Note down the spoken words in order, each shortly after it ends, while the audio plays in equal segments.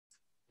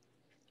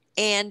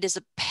and is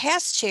a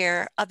past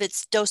chair of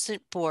its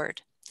docent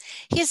board.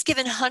 He has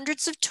given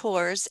hundreds of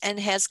tours and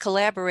has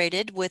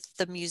collaborated with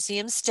the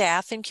museum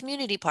staff and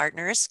community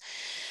partners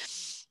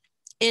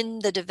in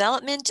the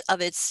development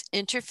of its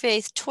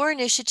interfaith tour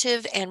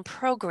initiative and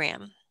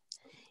program.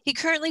 He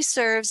currently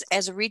serves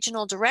as a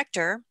regional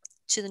director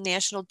to the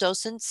National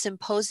Docent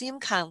Symposium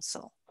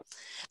Council.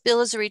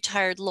 Bill is a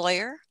retired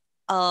lawyer,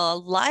 a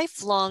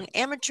lifelong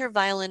amateur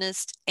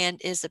violinist, and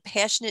is a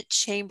passionate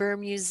chamber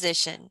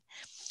musician.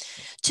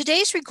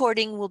 Today's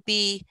program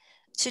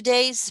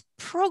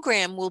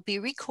will be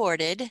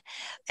recorded,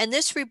 and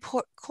this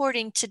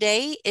recording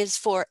today is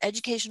for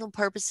educational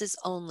purposes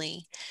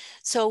only.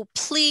 So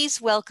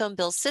please welcome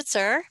Bill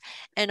Sitzer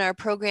and our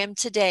program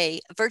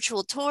today, a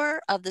virtual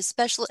tour of the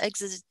special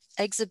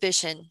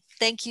exhibition.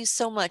 Thank you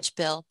so much,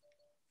 Bill.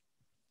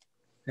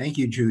 Thank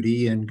you,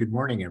 Judy, and good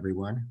morning,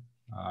 everyone.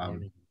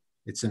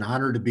 It's an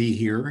honor to be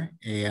here,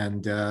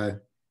 and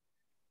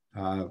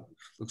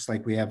looks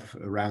like we have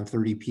around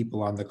 30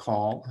 people on the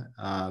call.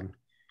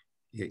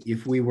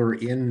 If we were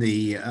in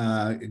the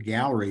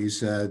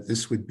galleries,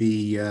 this would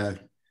be a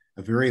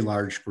very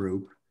large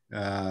group.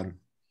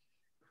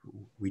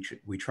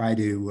 We try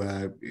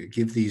to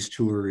give these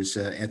tours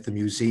at the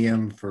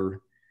museum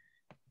for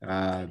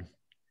a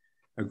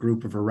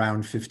group of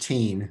around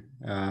 15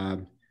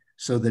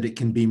 so that it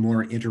can be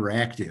more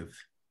interactive.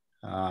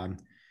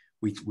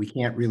 We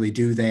can't really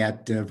do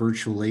that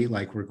virtually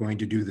like we're going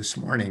to do this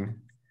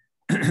morning.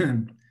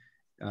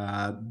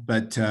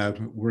 But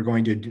we're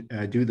going to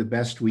do the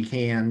best we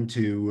can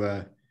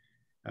to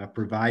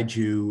provide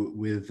you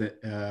with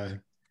a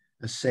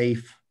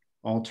safe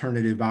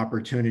alternative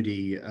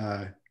opportunity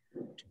to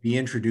be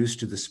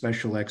introduced to the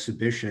special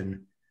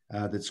exhibition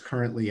that's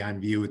currently on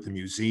view at the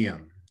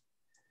museum.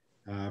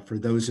 For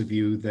those of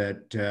you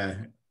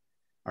that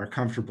are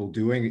comfortable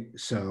doing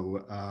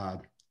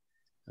so,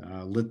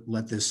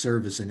 let this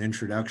serve as an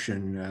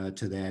introduction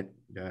to that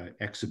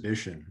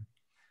exhibition.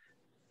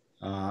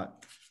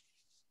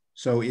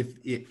 So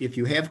if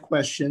you have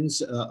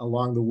questions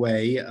along the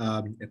way,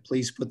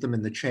 please put them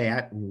in the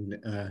chat,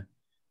 and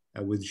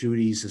with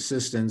Judy's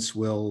assistance,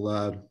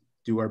 we'll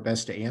do our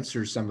best to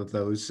answer some of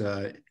those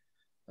at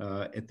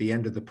the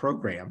end of the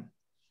program.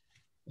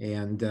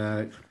 And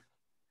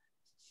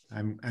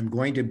I'm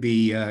going to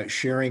be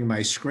sharing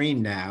my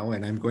screen now,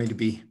 and I'm going to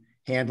be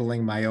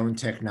handling my own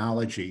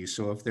technology.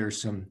 So if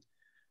there's some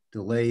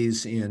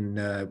delays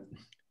in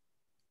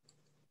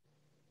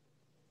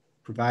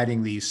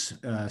providing these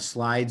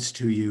slides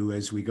to you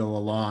as we go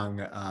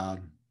along,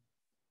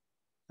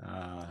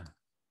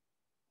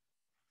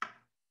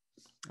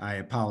 I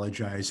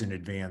apologize in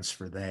advance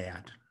for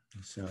that.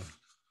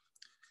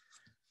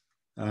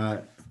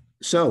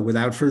 So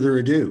without further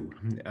ado,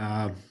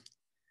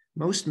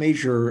 most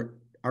major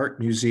art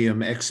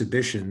museum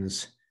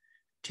exhibitions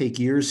take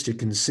years to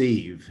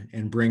conceive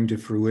and bring to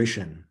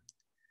fruition.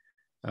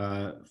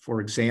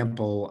 For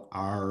example,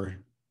 our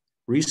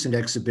recent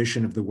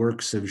exhibition of the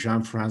works of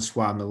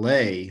Jean-Francois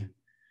Millet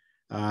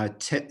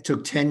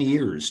took 10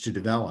 years to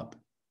develop,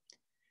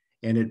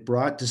 and it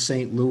brought to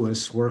St.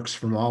 Louis works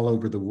from all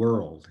over the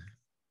world.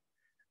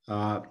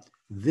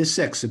 This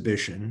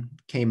exhibition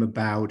came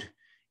about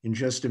in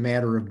just a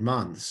matter of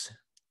months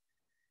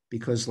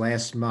because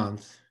last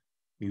month,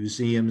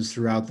 museums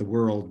throughout the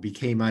world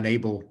became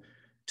unable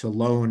to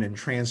loan and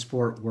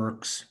transport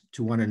works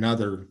to one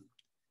another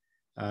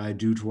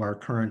due to our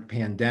current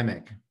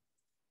pandemic.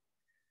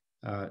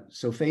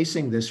 So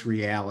facing this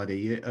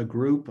reality, a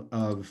group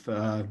of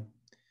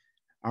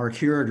our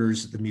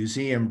curators at the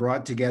museum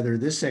brought together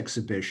this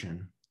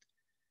exhibition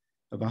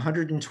of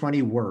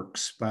 120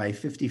 works by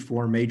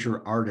 54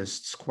 major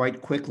artists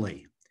quite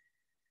quickly,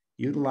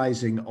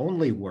 utilizing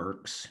only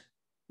works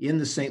in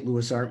the St.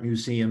 Louis Art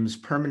Museum's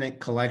permanent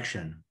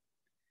collection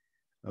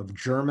of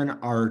German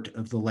art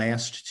of the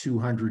last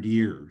 200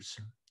 years.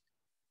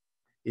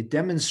 It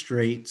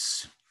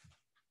demonstrates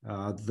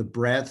the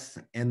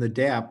breadth and the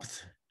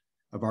depth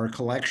of our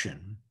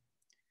collection.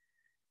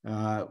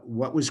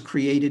 What was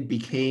created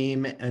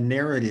became a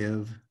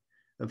narrative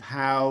of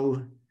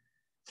how,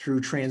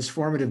 through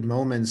transformative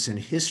moments in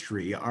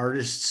history,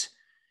 artists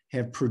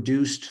have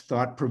produced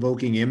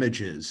thought-provoking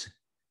images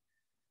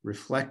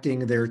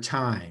reflecting their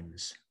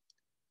times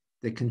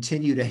that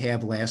continue to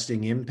have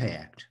lasting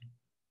impact.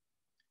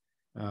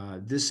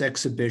 This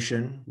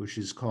exhibition, which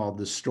is called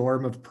The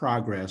Storm of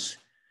Progress,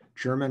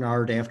 German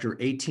Art After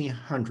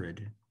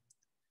 1800,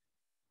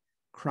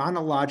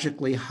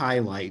 chronologically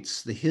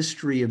highlights the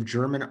history of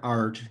German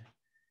art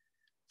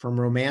from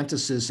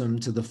Romanticism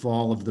to the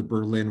fall of the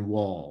Berlin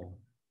Wall,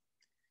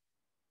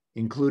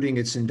 including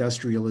its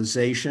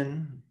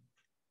industrialization,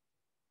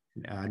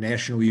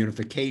 national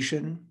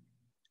unification,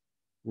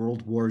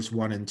 World Wars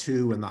I and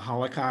II and the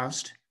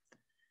Holocaust,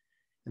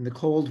 and the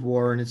Cold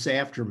War and its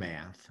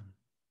aftermath.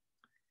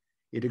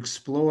 It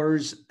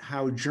explores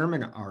how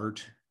German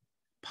art,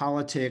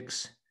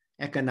 politics,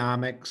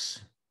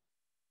 economics,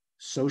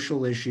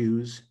 social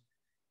issues,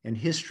 and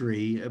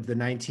history of the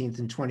 19th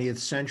and 20th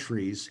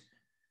centuries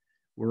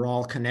were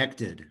all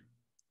connected.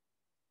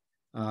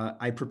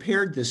 I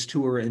prepared this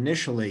tour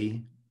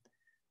initially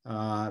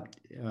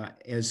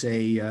as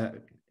a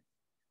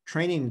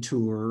training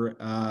tour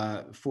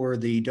for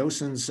the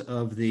docents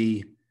of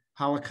the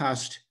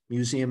Holocaust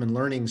Museum and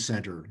Learning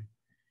Center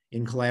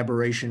in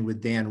collaboration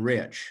with Dan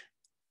Rich.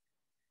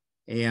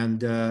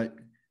 And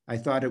I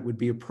thought it would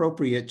be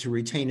appropriate to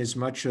retain as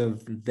much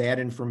of that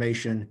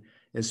information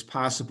as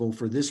possible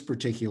for this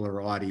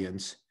particular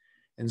audience.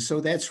 And so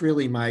that's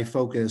really my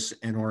focus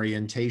and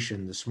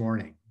orientation this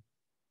morning.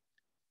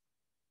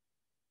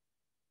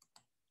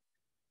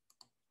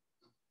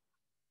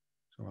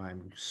 So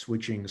I'm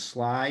switching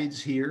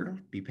slides here.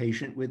 Be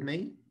patient with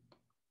me.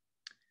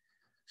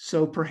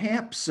 So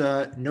perhaps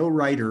no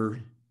writer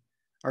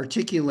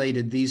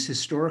articulated these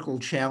historical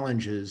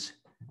challenges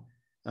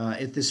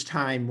at this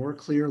time more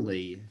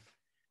clearly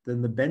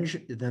than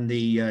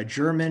the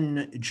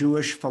German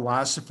Jewish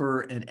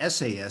philosopher and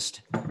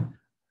essayist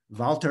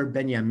Walter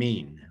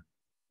Benjamin,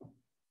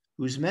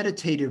 whose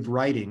meditative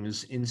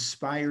writings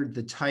inspired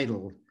the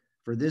title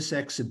for this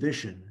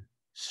exhibition,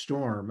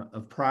 Storm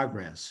of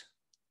Progress.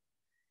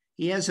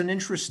 He has an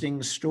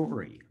interesting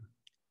story.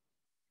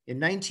 In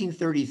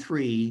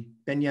 1933,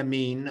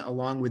 Benjamin,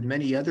 along with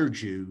many other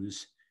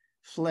Jews,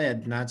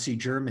 fled Nazi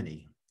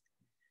Germany.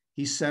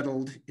 He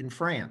settled in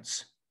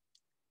France.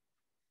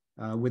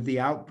 With the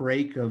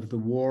outbreak of the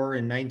war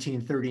in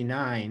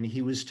 1939,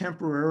 he was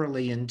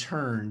temporarily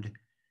interned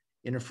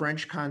in a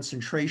French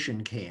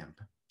concentration camp.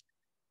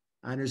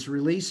 On his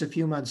release a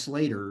few months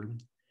later,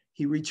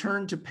 he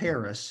returned to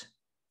Paris,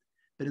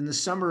 but in the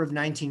summer of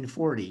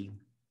 1940,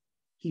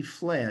 he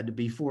fled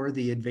before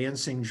the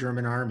advancing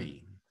German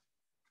army.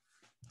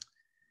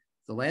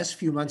 The last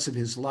few months of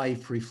his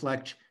life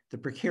reflect the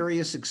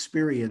precarious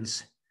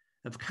experience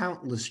of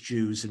countless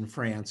Jews in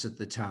France at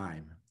the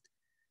time,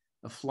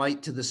 a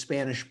flight to the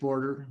Spanish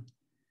border,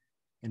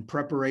 and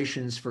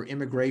preparations for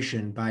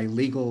immigration by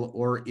legal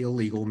or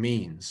illegal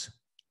means.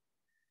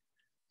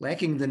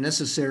 Lacking the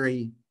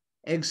necessary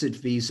exit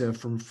visa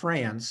from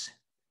France,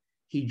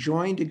 he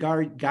joined a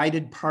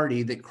guided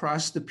party that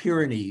crossed the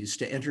Pyrenees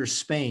to enter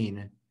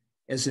Spain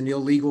as an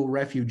illegal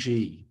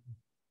refugee.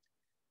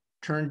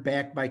 Turned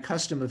back by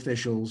custom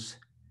officials,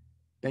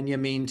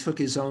 Benjamin took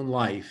his own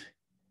life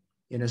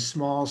in a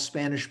small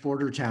Spanish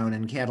border town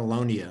in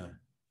Catalonia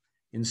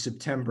in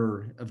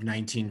September of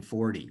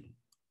 1940.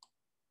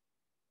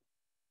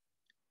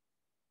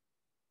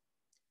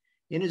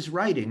 In his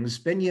writings,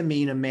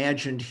 Benjamin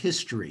imagined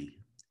history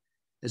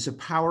as a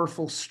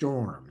powerful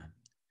storm,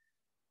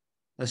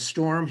 a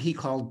storm he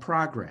called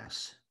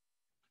progress,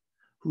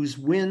 whose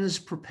winds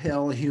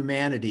propel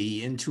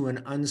humanity into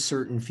an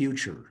uncertain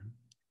future.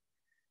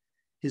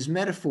 His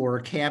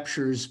metaphor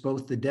captures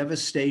both the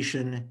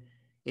devastation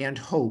and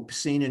hope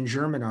seen in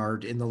German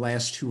art in the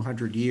last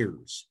 200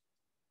 years.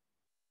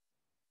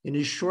 In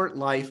his short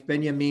life,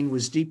 Benjamin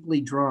was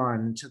deeply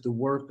drawn to the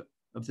work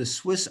of the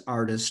Swiss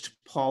artist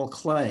Paul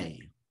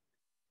Klee.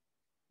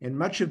 And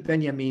much of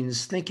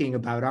Benjamin's thinking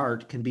about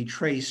art can be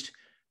traced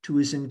to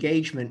his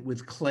engagement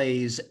with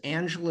Klee's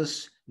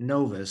Angelus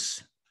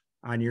Novus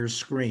on your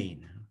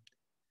screen,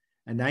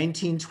 a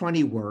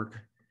 1920 work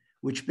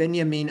which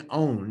Benjamin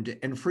owned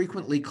and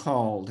frequently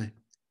called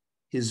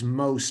his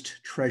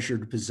most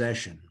treasured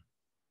possession.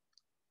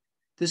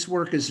 This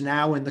work is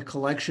now in the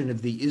collection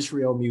of the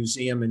Israel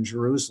Museum in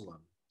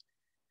Jerusalem.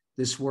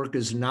 This work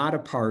is not a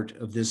part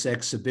of this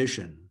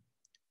exhibition,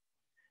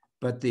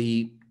 but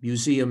the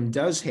museum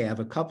does have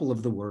a couple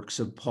of the works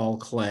of Paul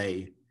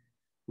Klee,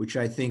 which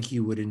I think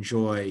you would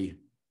enjoy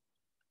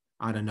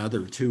on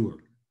another tour.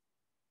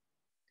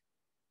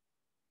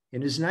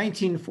 In his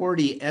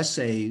 1940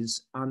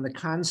 essays on the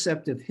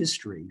concept of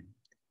history,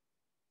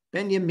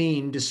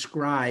 Benjamin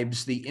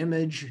describes the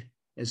image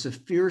as a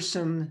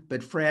fearsome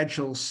but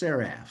fragile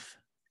seraph,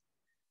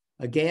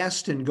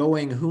 aghast and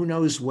going who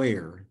knows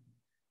where,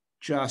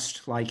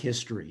 just like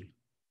history.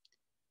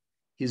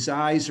 His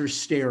eyes are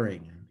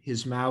staring,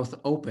 his mouth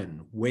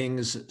open,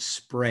 wings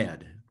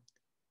spread.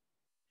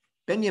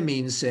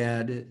 Benjamin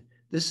said,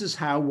 this is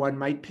how one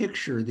might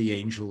picture the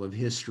angel of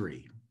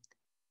history,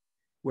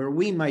 where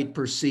we might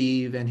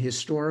perceive an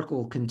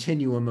historical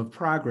continuum of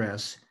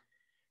progress.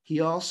 He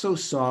also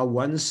saw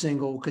one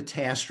single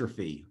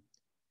catastrophe,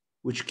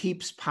 which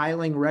keeps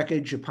piling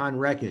wreckage upon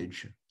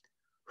wreckage,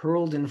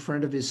 hurled in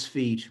front of his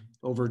feet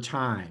over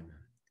time.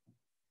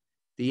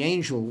 The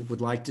angel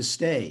would like to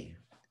stay,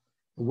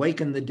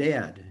 awaken the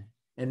dead,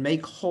 and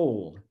make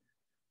whole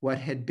what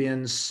had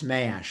been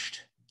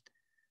smashed.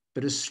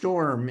 But a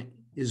storm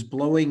is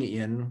blowing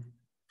in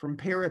from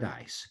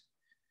paradise,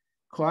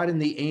 caught in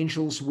the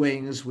angel's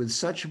wings with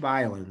such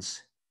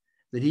violence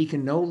that he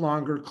can no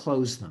longer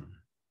close them.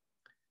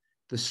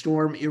 The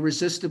storm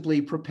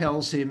irresistibly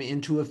propels him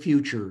into a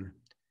future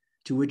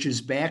to which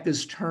his back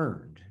is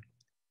turned,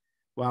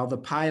 while the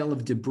pile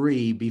of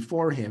debris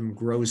before him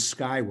grows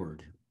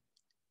skyward.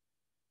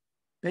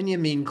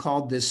 Benjamin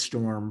called this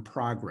storm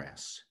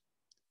progress,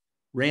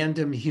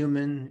 random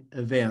human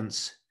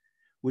events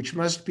which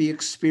must be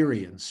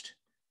experienced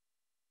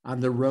on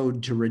the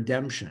road to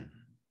redemption.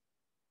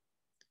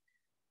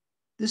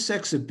 This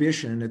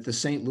exhibition at the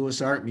St. Louis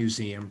Art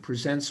Museum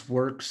presents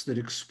works that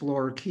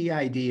explore key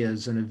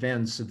ideas and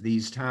events of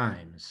these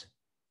times.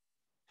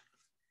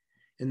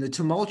 In the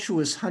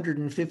tumultuous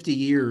 150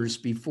 years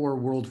before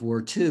World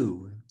War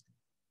II,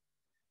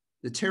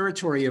 the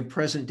territory of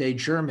present-day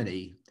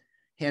Germany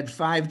had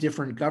 5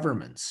 different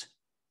governments.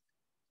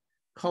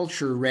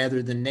 Culture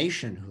rather than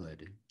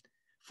nationhood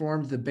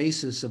formed the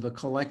basis of a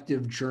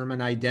collective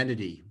German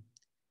identity,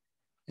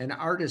 and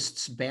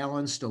artists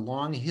balanced a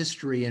long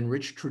history and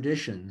rich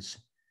traditions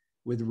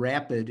with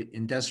rapid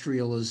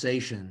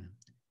industrialization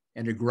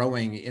and a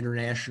growing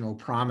international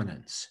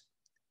prominence.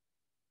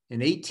 In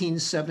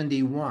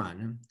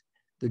 1871,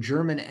 the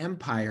German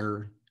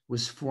Empire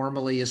was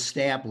formally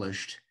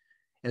established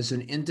as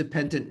an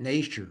independent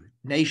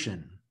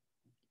nation.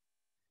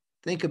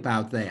 Think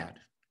about that.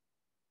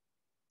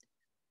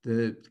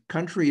 The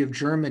country of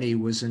Germany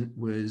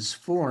was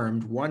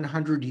formed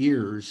 100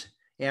 years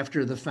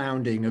after the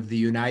founding of the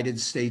United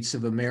States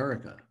of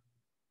America.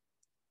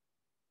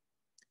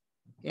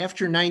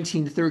 After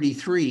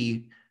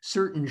 1933,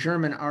 certain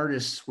German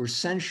artists were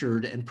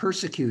censured and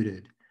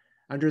persecuted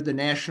under the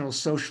National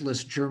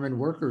Socialist German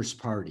Workers'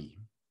 Party.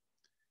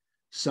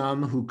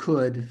 Some who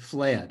could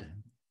fled.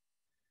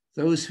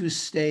 Those who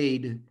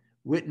stayed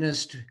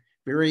witnessed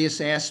various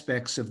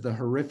aspects of the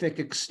horrific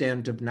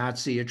extent of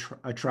Nazi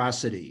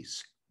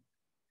atrocities.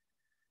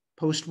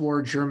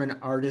 Post-war German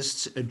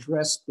artists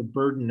addressed the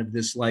burden of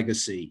this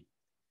legacy,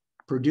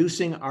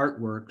 producing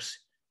artworks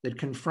that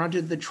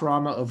confronted the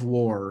trauma of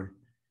war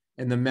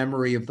and the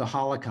memory of the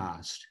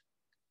Holocaust.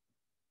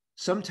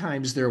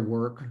 Sometimes their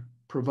work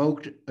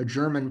provoked a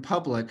German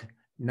public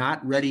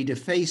not ready to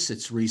face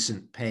its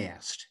recent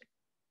past.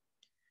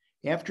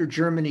 After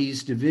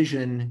Germany's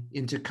division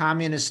into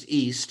Communist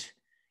East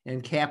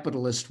and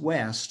Capitalist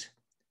West,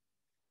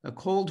 a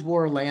Cold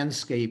War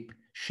landscape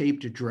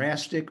shaped a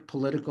drastic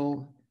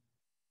political,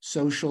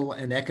 social,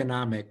 and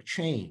economic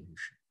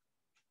change.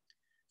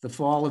 The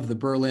fall of the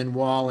Berlin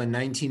Wall in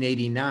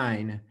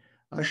 1989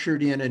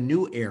 ushered in a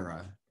new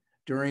era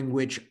during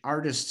which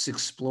artists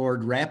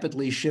explored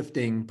rapidly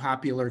shifting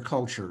popular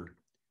culture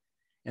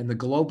and the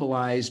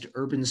globalized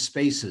urban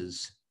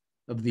spaces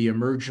of the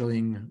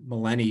emerging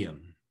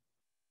millennium.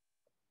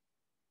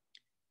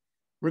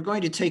 We're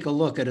going to take a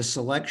look at a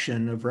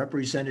selection of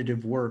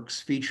representative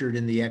works featured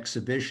in the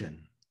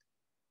exhibition.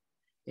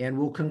 And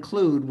we'll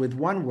conclude with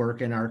one work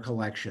in our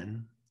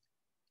collection,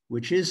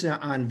 which is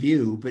on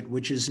view, but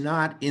which is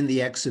not in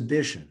the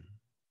exhibition.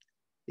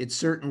 It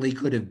certainly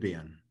could have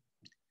been.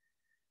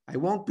 I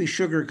won't be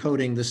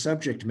sugarcoating the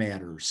subject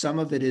matter. Some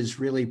of it is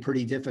really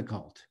pretty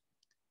difficult.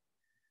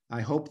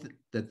 I hope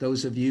that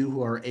those of you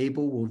who are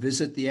able will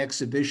visit the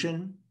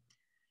exhibition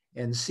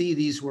and see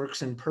these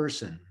works in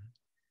person.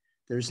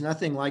 There's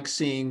nothing like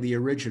seeing the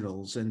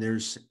originals, and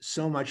there's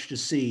so much to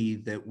see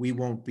that we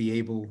won't be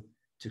able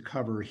to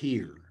cover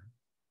here.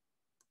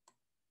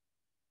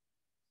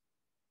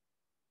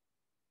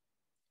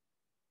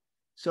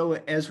 So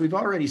as we've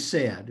already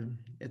said,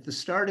 at the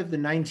start of the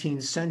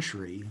 19th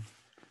century,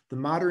 the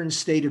modern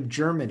state of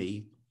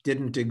Germany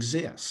didn't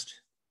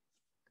exist.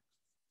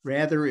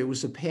 Rather, it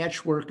was a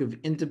patchwork of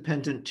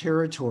independent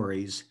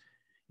territories,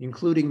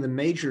 including the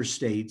major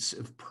states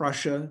of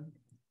Prussia,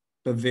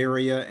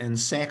 Bavaria, and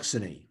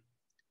Saxony.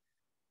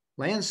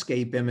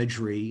 Landscape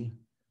imagery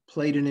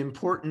played an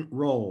important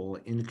role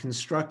in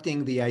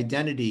constructing the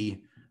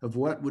identity of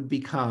what would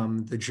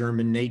become the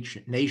German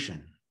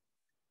nation.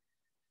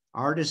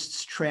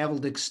 Artists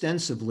traveled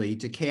extensively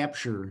to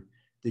capture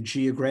the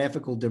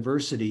geographical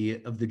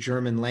diversity of the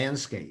German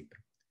landscape,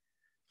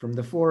 from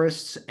the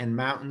forests and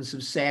mountains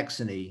of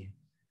Saxony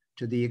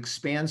to the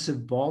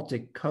expansive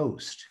Baltic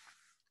coast.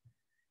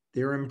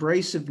 Their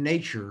embrace of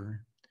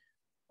nature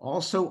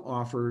also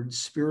offered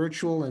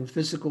spiritual and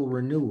physical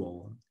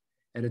renewal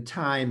at a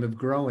time of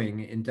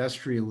growing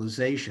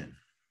industrialization.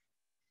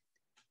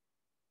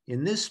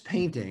 In this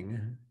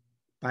painting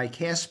by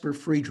Caspar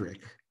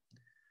Friedrich,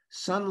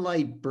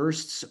 sunlight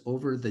bursts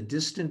over the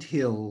distant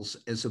hills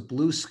as a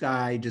blue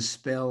sky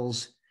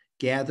dispels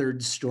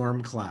gathered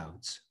storm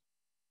clouds.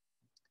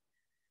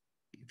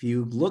 If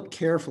you look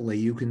carefully,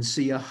 you can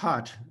see a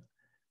hut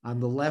on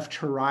the left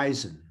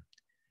horizon,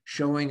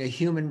 showing a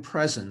human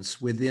presence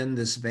within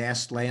this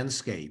vast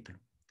landscape.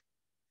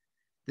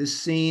 This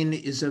scene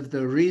is of the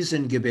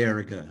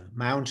Riesengebirge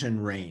mountain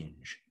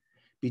range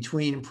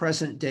between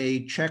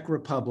present-day Czech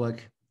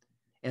Republic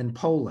and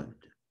Poland,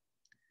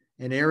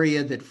 an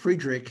area that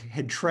Friedrich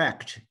had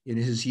trekked in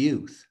his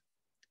youth.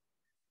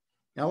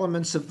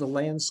 Elements of the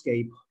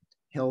landscape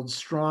held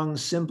strong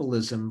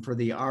symbolism for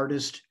the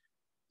artist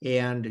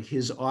and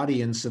his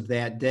audience of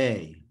that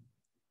day.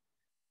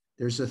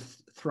 There's a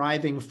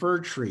thriving fir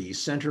tree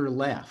center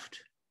left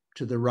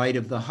to the right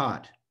of the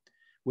hut,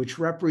 which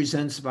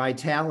represents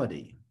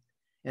vitality,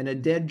 and a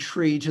dead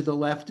tree to the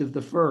left of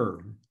the fir,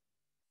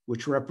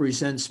 which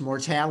represents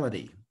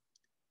mortality.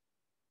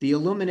 The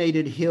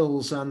illuminated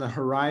hills on the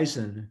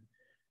horizon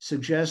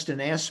suggest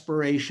an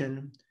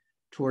aspiration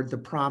toward the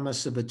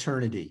promise of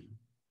eternity.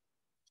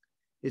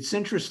 It's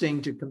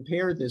interesting to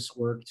compare this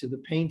work to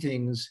the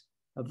paintings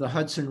of the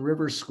Hudson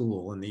River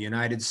School in the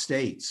United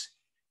States,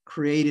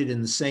 created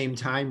in the same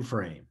time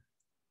frame.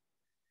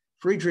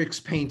 Friedrich's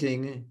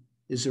painting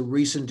is a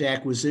recent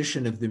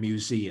acquisition of the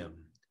museum,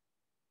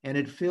 and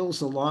it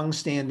fills a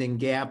long-standing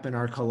gap in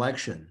our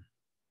collection.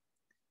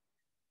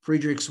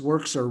 Friedrich's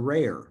works are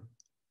rare,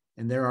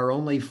 and there are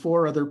only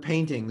 4 other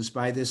paintings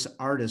by this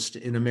artist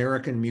in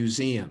American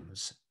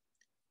museums.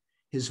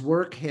 His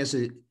work has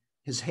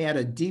had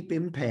a deep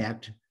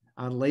impact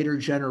on later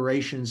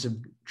generations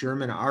of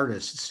German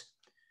artists,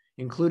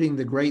 including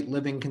the great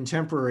living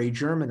contemporary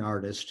German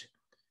artist,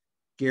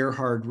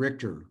 Gerhard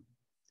Richter.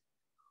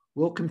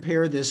 We'll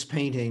compare this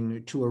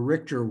painting to a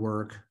Richter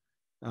work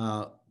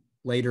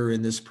later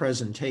in this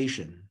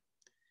presentation,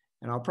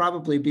 and I'll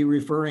probably be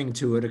referring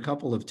to it a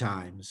couple of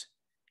times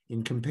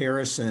in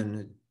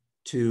comparison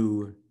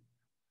to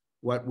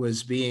what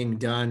was being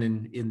done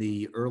in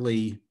the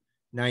early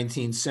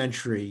 19th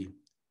century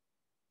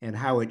and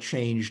how it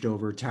changed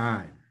over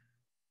time.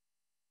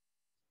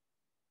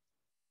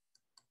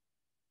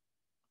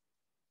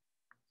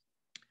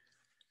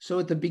 So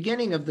at the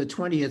beginning of the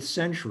 20th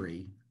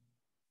century,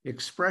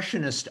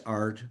 Expressionist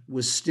art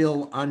was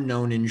still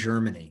unknown in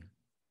Germany.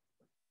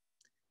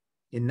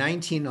 In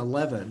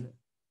 1911,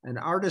 an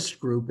artist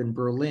group in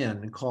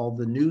Berlin called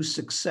the New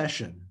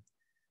Succession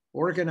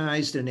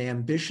organized an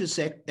ambitious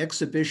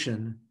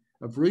exhibition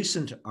of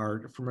recent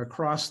art from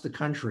across the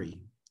country.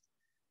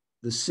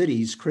 The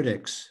city's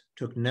critics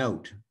took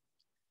note.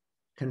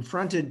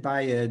 Confronted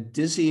by a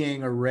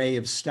dizzying array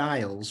of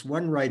styles,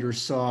 one writer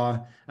saw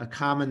a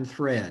common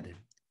thread.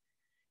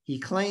 He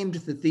claimed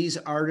that these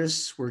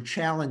artists were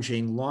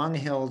challenging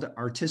long-held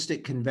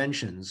artistic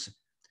conventions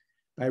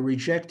by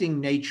rejecting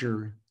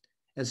nature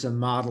as a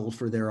model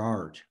for their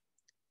art.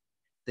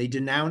 They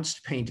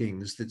denounced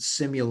paintings that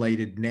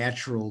simulated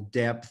natural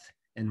depth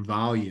and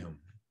volume.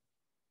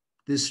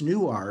 This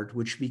new art,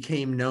 which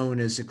became known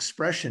as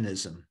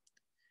Expressionism,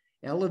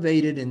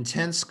 elevated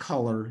intense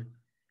color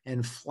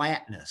and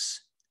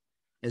flatness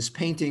as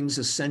painting's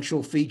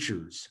essential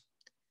features,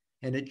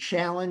 and it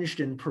challenged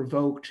and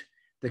provoked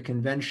the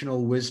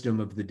conventional wisdom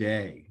of the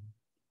day.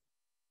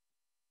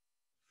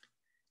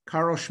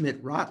 Carl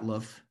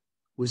Schmidt-Rottluff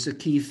was a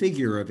key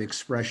figure of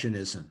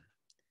Expressionism,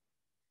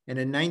 and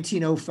in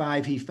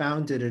 1905 he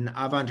founded an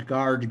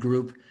avant-garde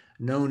group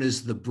known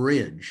as The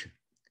Bridge,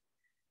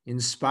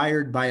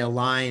 inspired by a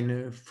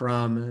line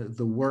from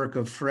the work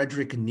of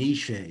Friedrich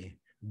Nietzsche,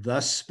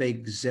 Thus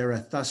Spake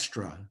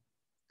Zarathustra.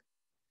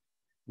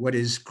 What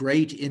is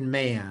great in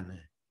man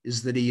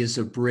is that he is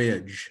a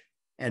bridge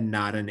and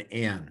not an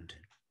end.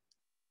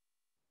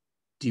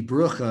 Die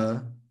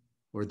Brücke,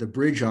 or the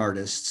bridge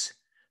artists,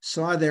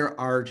 saw their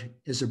art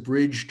as a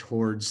bridge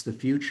towards the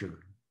future.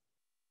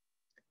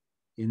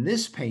 In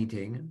this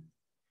painting,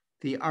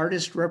 the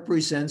artist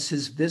represents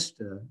his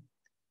vista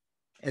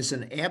as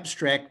an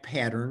abstract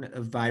pattern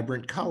of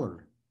vibrant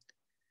color,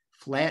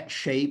 flat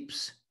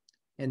shapes,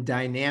 and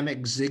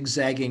dynamic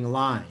zigzagging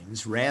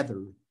lines,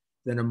 rather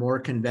than a more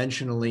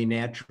conventionally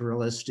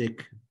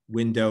naturalistic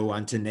window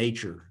onto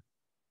nature.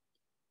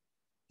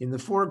 In the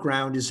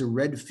foreground is a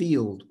red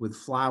field with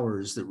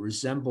flowers that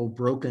resemble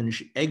broken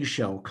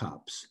eggshell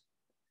cups.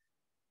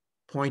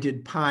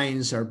 Pointed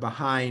pines are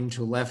behind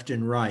to left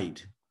and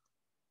right,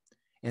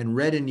 and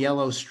red and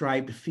yellow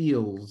striped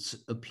fields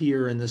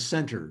appear in the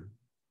center.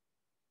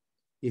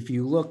 If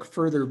you look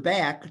further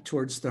back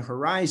towards the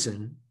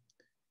horizon,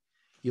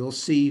 you'll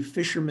see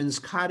fishermen's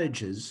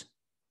cottages,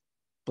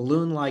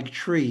 balloon-like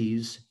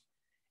trees,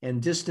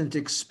 and distant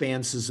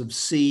expanses of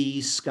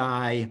sea,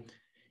 sky,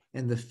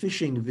 and the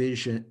fishing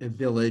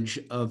village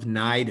of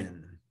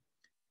Neiden,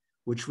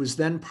 which was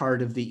then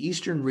part of the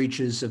eastern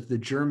reaches of the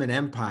German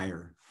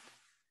Empire,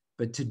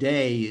 but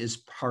today is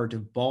part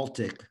of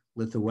Baltic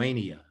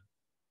Lithuania.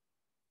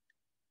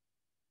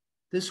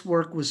 This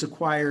work was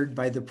acquired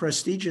by the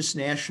prestigious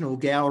National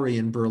Gallery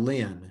in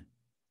Berlin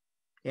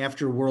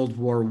after World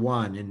War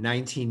I in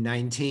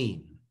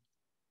 1919.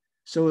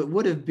 So it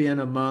would have been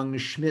among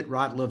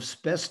Schmidt-Rottluff's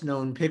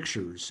best-known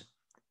pictures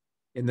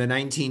in the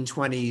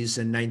 1920s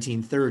and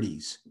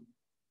 1930s.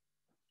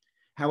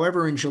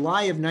 However, in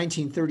July of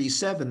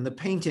 1937, the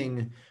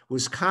painting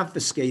was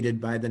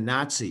confiscated by the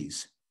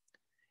Nazis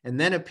and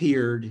then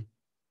appeared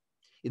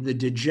in the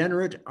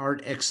Degenerate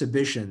Art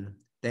Exhibition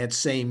that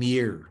same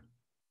year.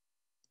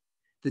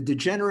 The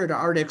Degenerate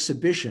Art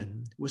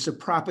Exhibition was a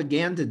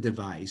propaganda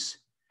device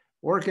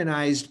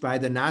organized by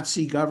the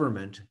Nazi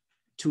government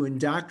to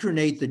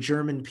indoctrinate the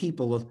German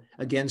people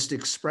against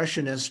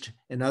expressionist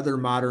and other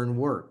modern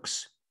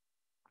works.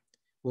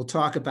 We'll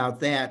talk about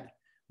that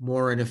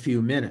more in a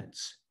few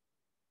minutes.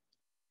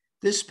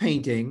 This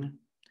painting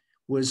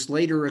was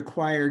later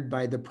acquired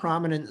by the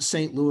prominent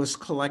St. Louis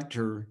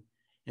collector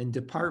and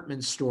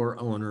department store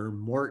owner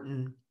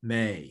Morton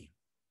May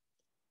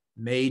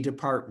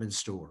Department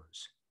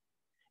Stores,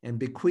 and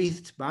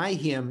bequeathed by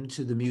him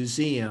to the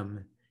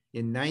museum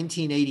in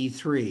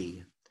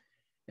 1983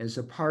 as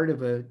a part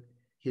of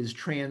his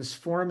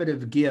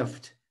transformative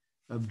gift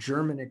of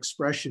German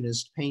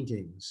expressionist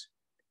paintings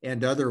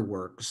and other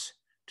works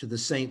to the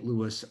St.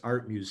 Louis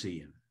Art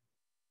Museum.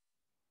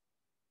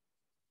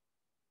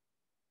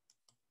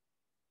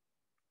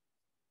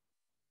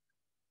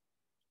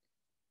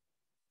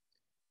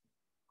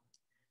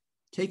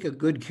 Take a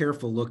good,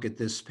 careful look at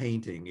this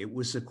painting. It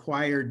was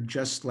acquired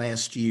just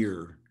last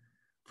year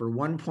for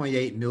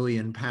 1.8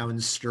 million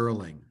pounds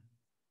sterling.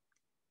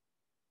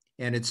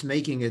 And it's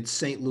making its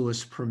St.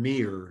 Louis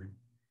premiere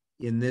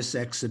in this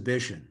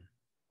exhibition.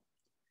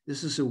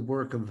 This is a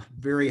work of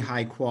very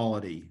high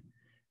quality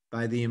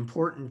by the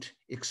important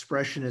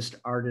expressionist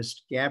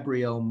artist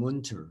Gabriele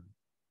Munter.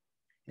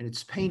 And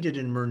it's painted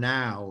in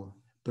Murnau,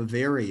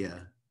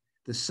 Bavaria,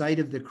 the site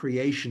of the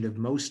creation of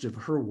most of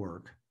her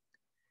work,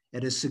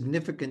 at a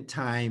significant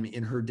time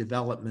in her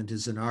development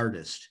as an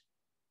artist.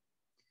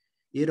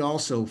 It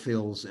also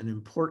fills an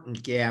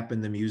important gap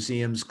in the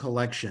museum's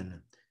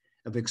collection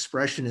of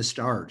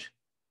expressionist art.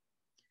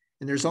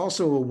 And there's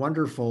also a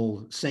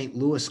wonderful St.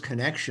 Louis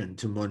connection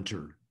to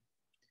Munter.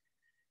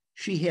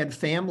 She had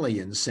family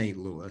in St.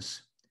 Louis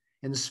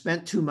and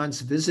spent 2 months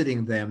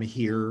visiting them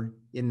here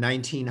in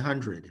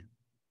 1900.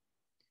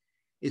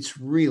 It's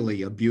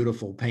really a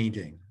beautiful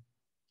painting.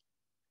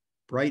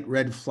 Bright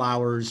red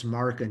flowers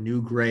mark a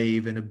new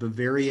grave in a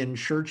Bavarian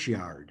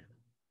churchyard.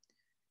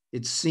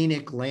 Its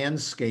scenic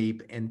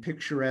landscape and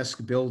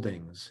picturesque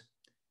buildings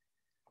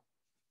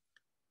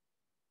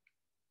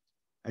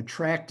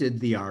attracted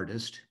the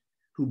artist,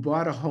 who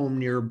bought a home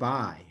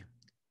nearby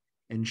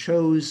and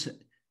chose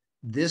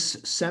this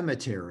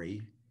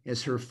cemetery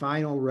as her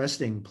final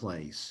resting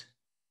place.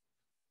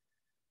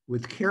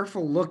 With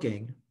careful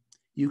looking,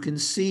 you can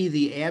see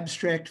the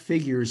abstract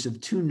figures of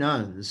 2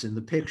 nuns in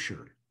the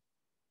picture.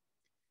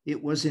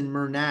 It was in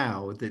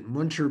Murnau that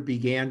Munter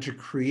began to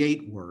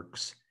create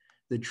works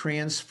that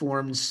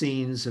transformed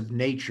scenes of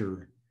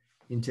nature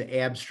into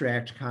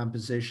abstract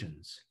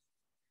compositions.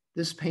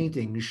 This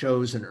painting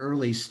shows an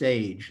early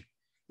stage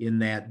in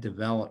that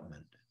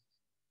development.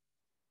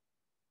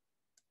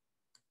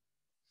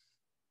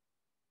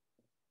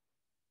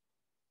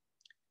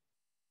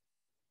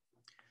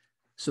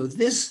 So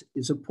this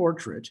is a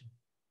portrait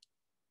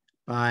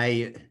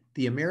by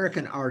the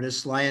American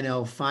artist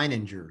Lionel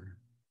Feininger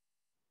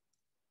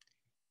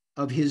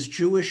of his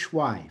Jewish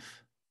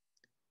wife.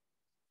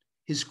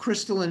 His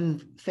crystalline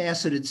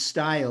faceted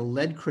style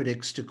led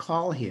critics to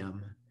call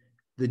him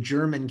the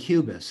German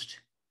Cubist,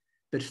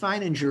 but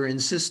Feininger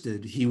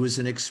insisted he was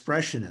an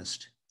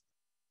expressionist.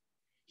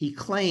 He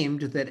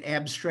claimed that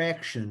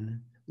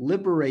abstraction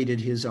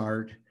liberated his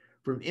art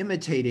from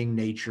imitating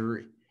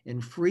nature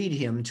and freed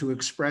him to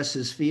express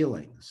his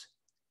feelings.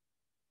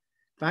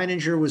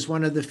 Feininger was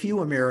one of the few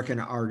American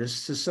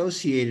artists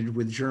associated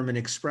with German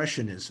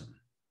expressionism.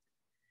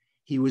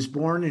 He was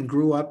born and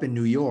grew up in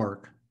New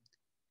York,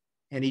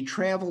 and he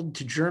traveled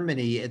to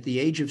Germany at the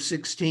age of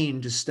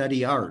 16 to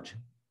study art.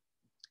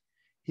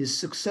 His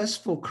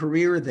successful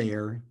career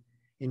there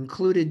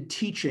included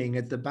teaching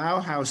at the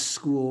Bauhaus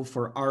School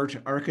for Art,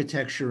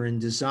 Architecture, and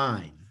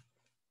Design.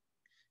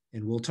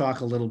 And we'll talk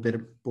a little bit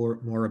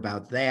more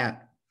about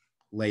that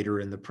later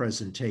in the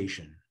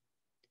presentation.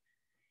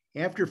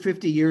 After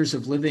 50 years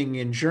of living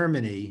in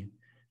Germany,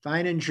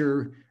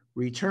 Feininger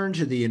returned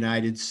to the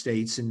United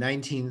States in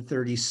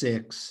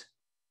 1936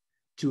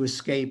 to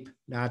escape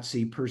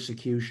Nazi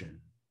persecution.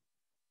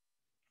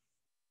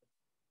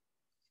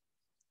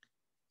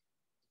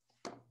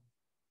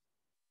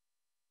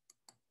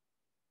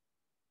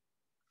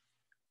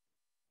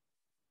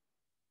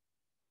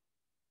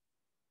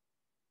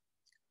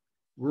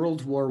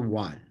 World War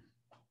I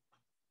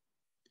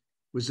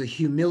was a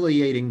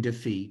humiliating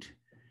defeat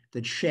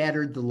that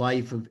shattered the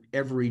life of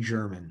every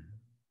German.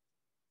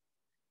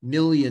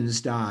 Millions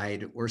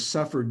died or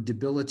suffered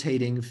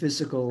debilitating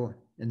physical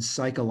and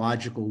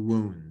psychological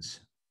wounds.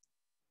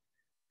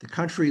 The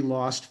country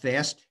lost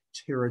vast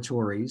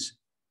territories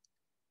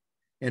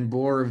and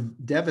bore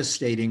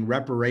devastating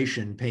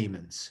reparation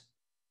payments.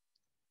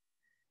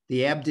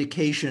 The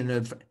abdication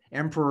of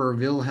Emperor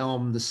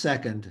Wilhelm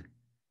II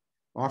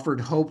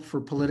offered hope for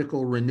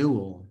political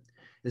renewal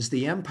as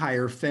the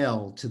empire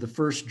fell to the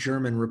First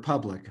German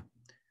Republic,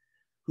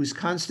 whose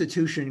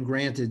constitution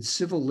granted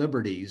civil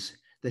liberties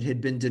that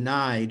had been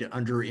denied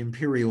under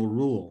imperial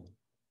rule.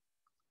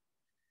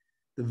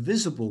 The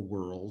visible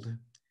world,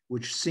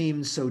 which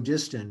seemed so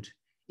distant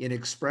in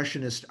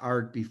expressionist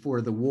art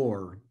before the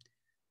war,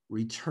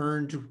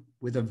 returned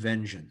with a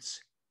vengeance.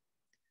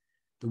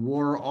 The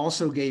war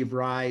also gave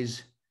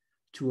rise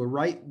to a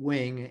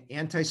right-wing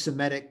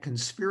anti-Semitic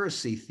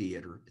conspiracy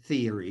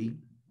theory,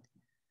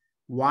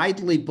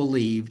 widely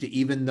believed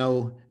even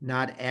though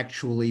not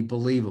actually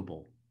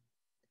believable,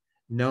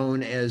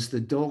 known as the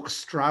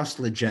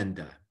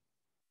Dolchstrauss-Legende.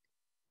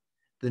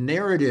 The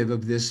narrative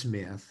of this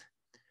myth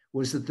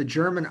was that the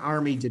German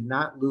army did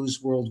not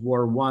lose World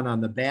War I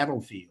on the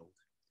battlefield,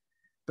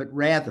 but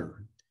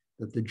rather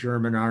that the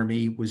German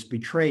army was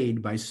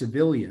betrayed by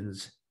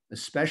civilians,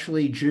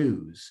 especially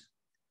Jews,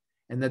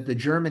 and that the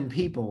German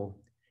people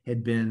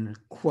had been,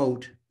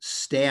 quote,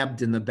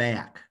 stabbed in the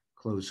back,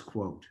 close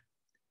quote.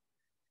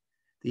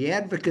 The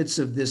advocates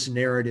of this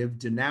narrative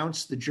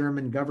denounced the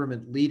German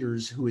government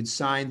leaders who had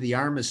signed the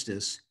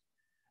armistice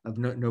of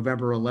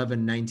November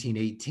 11,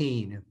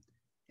 1918,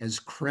 as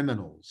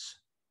criminals.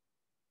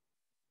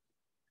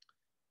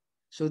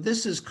 So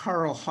this is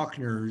Karl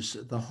Hochner's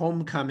The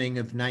Homecoming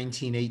of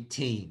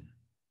 1918.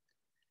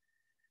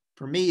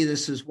 For me,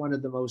 this is one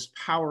of the most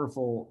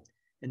powerful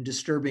and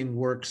disturbing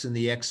works in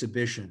the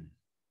exhibition.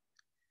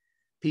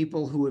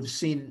 People who have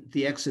seen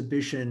the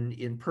exhibition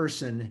in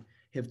person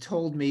have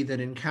told me that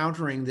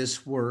encountering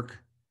this work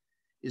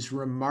is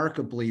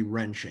remarkably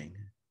wrenching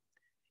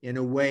in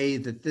a way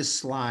that this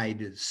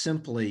slide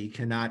simply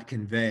cannot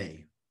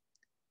convey.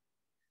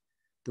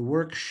 The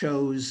work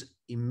shows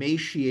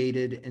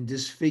emaciated and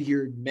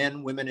disfigured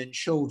men, women, and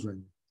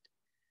children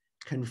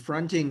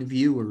confronting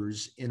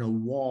viewers in a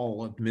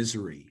wall of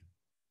misery,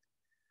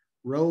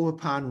 row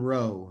upon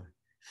row,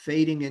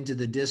 fading into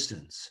the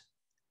distance.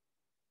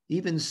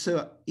 Even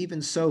so,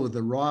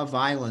 the raw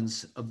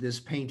violence of this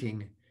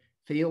painting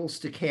fails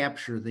to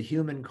capture the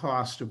human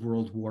cost of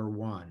World War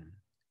I.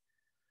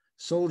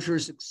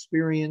 Soldiers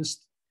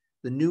experienced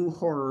the new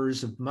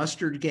horrors of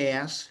mustard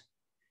gas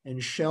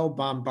and shell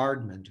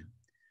bombardment,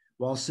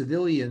 while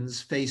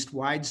civilians faced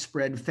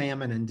widespread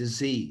famine and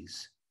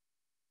disease.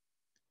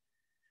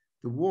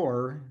 The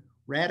war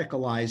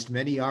radicalized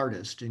many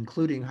artists,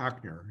 including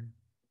Hochner.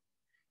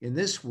 In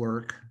this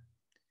work,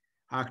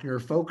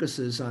 Hochner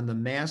focuses on the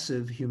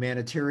massive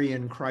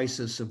humanitarian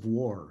crisis of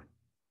war.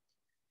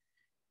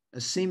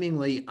 A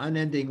seemingly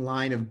unending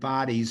line of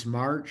bodies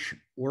march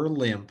or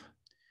limp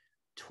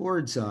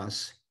towards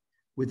us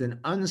with an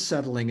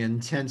unsettling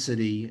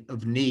intensity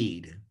of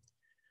need,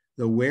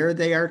 though where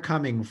they are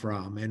coming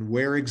from and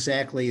where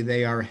exactly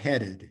they are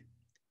headed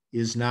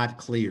is not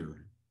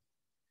clear.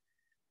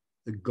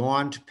 The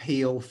gaunt,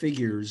 pale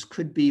figures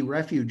could be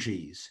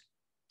refugees,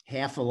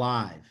 half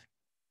alive,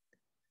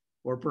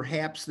 or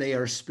perhaps they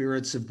are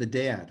spirits of the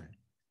dead.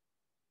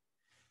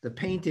 The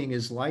painting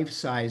is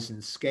life-size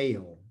in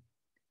scale,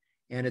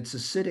 and its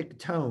acidic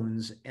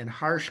tones and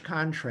harsh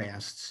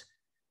contrasts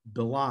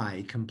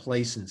belie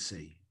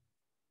complacency.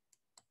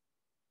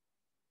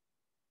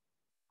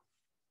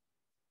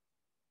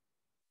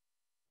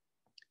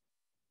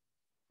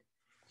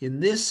 In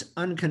this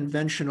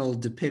unconventional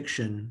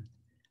depiction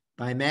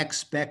by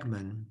Max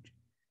Beckmann,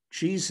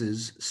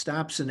 Jesus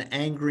stops an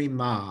angry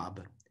mob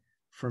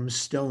from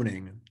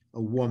stoning a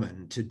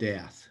woman to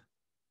death.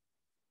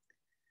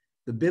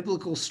 The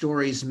biblical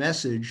story's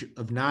message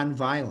of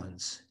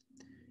nonviolence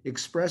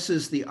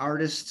expresses the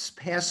artist's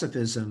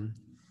pacifism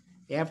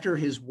after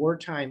his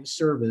wartime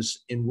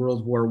service in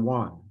World War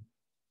I.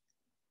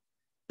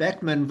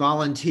 Beckmann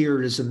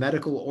volunteered as a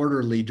medical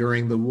orderly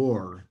during the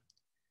war,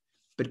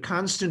 but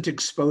constant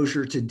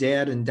exposure to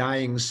dead and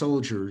dying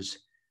soldiers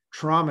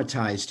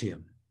traumatized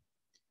him.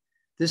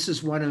 This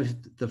is one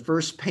of the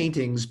first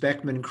paintings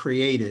Beckmann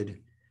created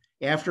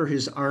after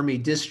his army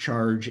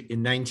discharge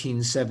in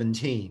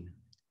 1917,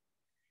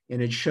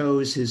 and it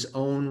shows his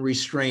own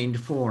restrained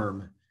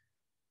form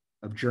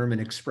of German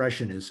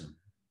expressionism.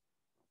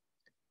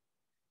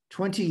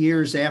 20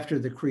 years after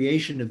the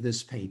creation of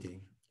this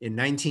painting, in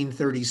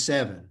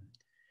 1937,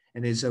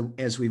 and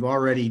as we've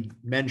already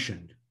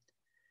mentioned,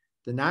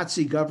 the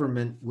Nazi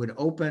government would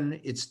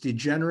open its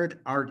degenerate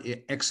art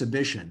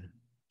exhibition,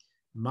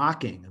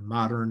 mocking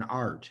modern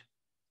art.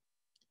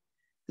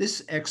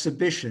 This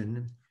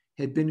exhibition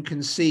had been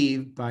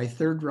conceived by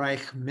Third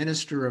Reich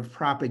Minister of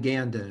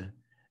Propaganda,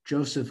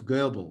 Joseph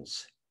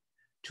Goebbels,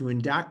 to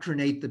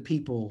indoctrinate the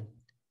people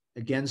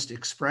against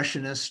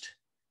expressionist,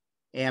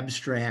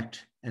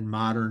 abstract, and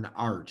modern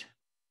art.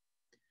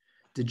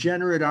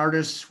 Degenerate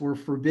artists were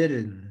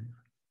forbidden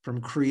from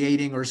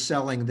creating or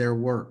selling their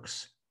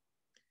works.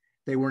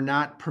 They were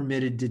not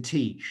permitted to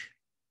teach.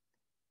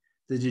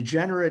 The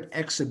degenerate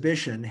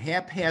exhibition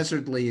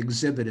haphazardly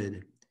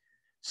exhibited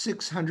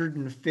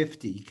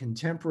 650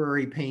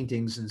 contemporary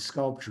paintings and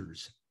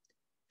sculptures,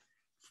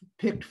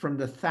 picked from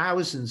the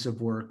thousands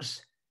of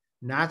works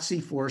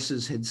Nazi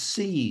forces had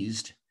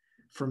seized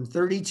from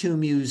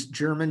 32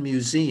 German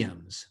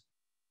museums,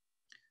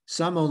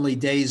 some only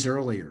days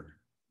earlier.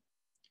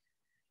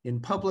 In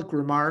public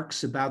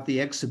remarks about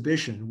the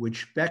exhibition,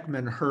 which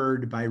Beckmann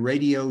heard by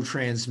radio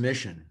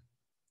transmission,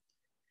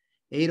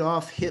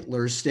 Adolf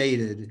Hitler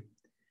stated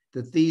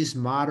that these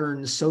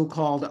modern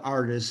so-called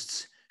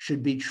artists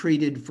should be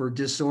treated for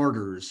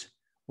disorders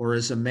or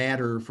as a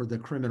matter for the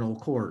criminal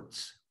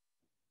courts.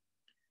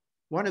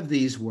 One of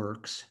these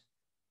works,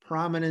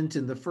 prominent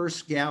in the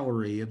first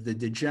gallery of the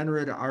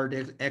Degenerate Art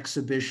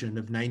Exhibition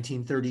of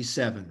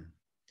 1937,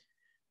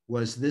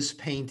 was this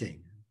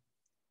painting,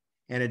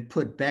 and it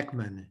put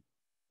Beckmann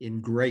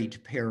in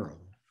great peril.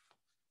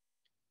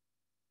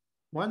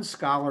 One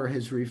scholar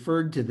has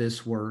referred to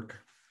this work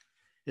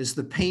as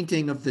the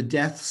painting of the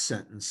death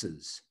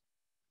sentences.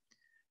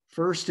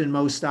 First and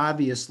most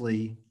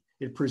obviously,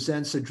 it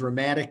presents a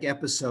dramatic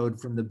episode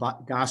from the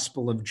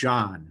Gospel of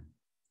John,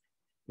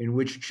 in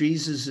which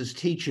Jesus is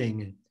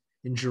teaching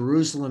in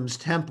Jerusalem's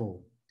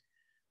temple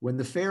when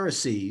the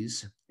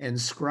Pharisees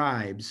and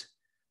scribes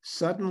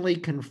suddenly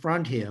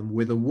confront him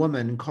with a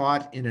woman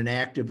caught in an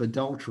act of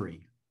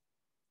adultery.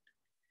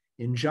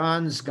 In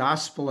John's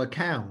gospel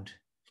account,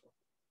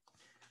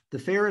 the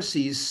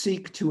Pharisees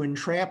seek to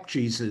entrap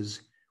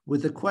Jesus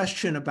with a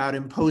question about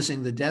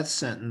imposing the death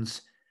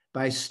sentence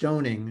by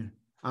stoning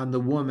on the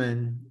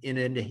woman in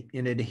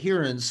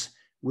adherence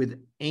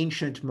with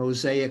ancient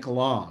Mosaic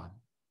law.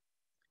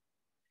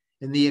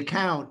 In the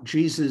account,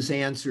 Jesus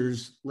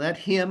answers, "Let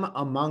him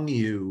among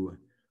you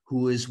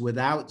who is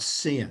without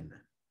sin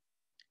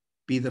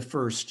be the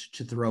first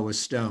to throw a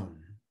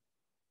stone."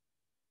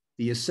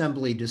 The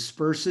assembly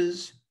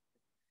disperses,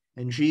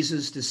 and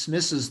Jesus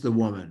dismisses the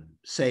woman,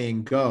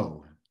 saying,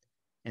 "Go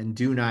and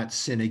do not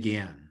sin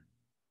again."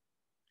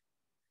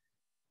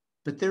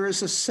 But there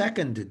is a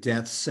second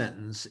death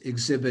sentence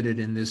exhibited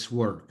in this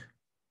work.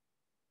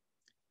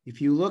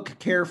 If you look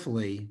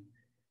carefully,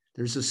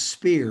 there's a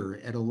spear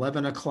at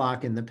 11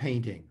 o'clock in the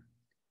painting,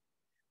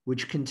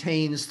 which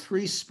contains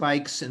 3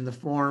 spikes in the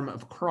form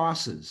of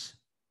crosses,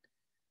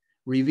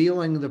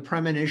 revealing the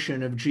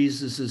premonition of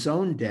Jesus'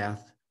 own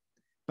death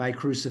by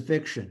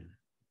crucifixion.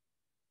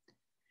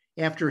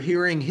 After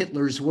hearing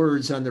Hitler's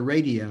words on the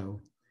radio,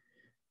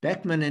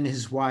 Beckmann and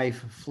his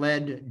wife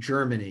fled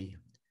Germany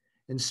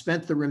and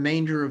spent the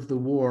remainder of the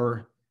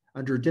war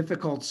under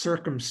difficult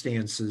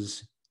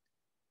circumstances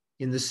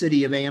in the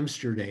city of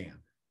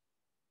Amsterdam.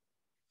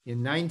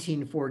 In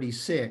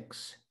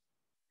 1946,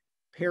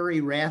 Perry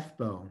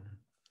Rathbone,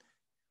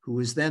 who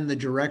was then the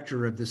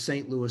director of the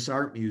St. Louis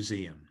Art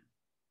Museum,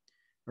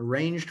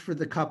 arranged for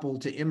the couple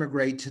to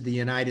immigrate to the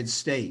United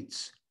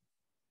States,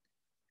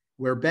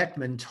 where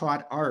Beckmann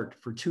taught art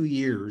for 2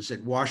 years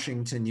at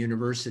Washington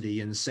University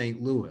in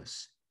St.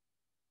 Louis.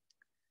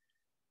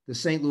 The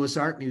St. Louis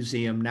Art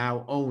Museum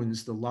now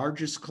owns the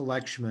largest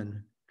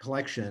collection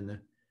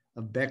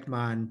of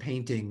Beckmann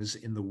paintings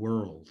in the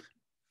world.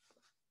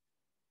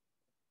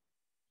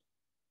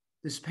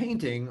 This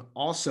painting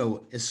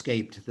also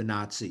escaped the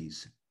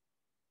Nazis.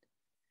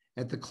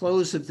 At the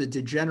close of the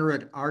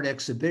degenerate art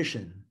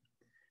exhibition,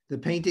 the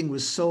painting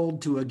was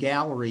sold to a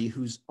gallery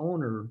whose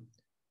owner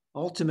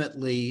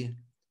ultimately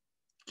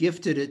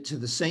gifted it to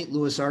the St.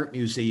 Louis Art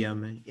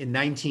Museum in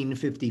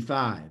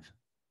 1955.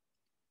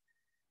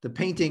 The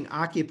painting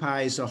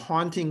occupies a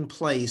haunting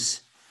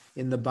place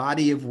in the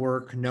body of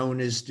work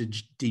known as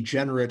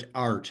degenerate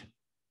art.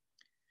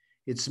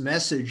 Its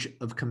message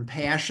of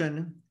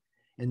compassion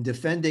and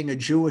defending a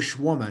Jewish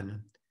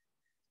woman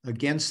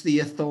against the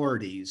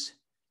authorities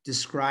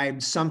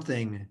described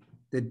something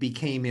that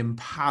became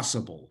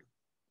impossible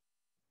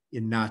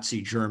in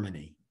Nazi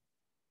Germany.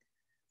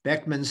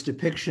 Beckmann's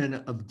depiction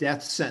of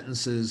death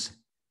sentences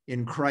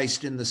in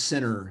Christ and the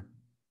Sinner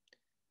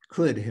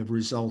could have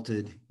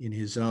resulted in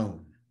his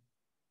own.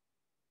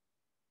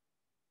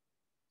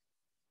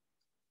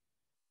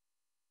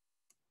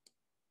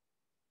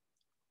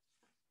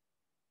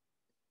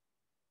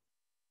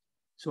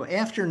 So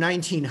after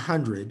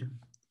 1900,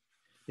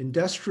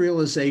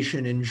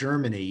 industrialization in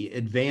Germany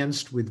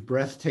advanced with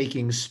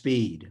breathtaking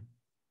speed.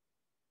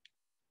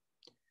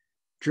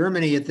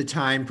 Germany at the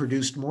time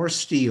produced more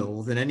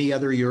steel than any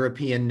other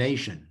European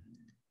nation,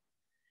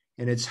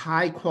 and its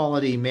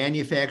high-quality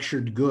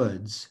manufactured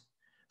goods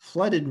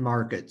flooded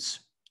markets.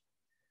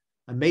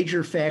 A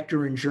major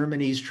factor in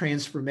Germany's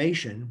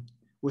transformation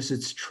was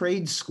its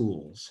trade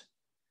schools,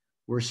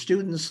 where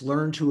students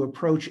learned to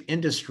approach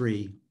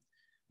industry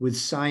with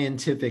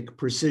scientific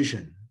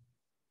precision.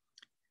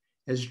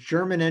 As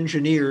German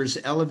engineers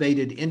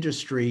elevated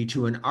industry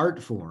to an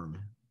art form,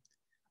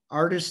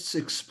 artists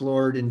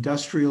explored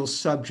industrial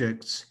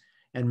subjects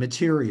and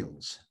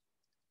materials.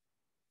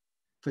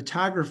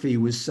 Photography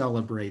was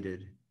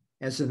celebrated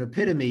as an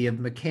epitome of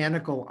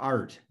mechanical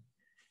art,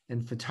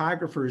 and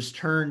photographers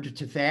turned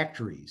to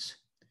factories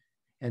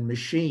and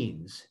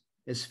machines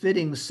as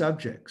fitting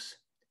subjects.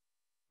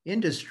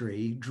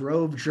 Industry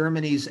drove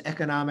Germany's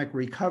economic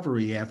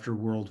recovery after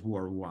World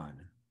War I,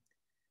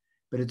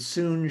 but it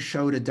soon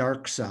showed a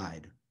dark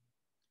side.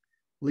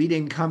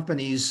 Leading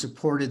companies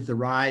supported the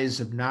rise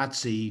of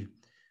Nazi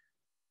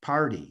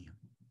Party,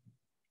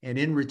 and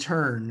in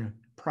return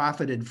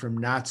profited from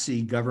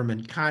Nazi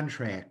government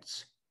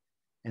contracts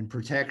and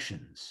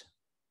protections.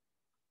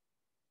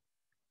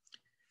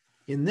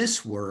 In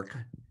this work,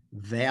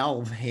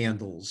 valve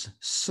handles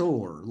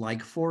soar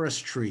like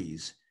forest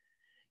trees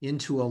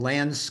into a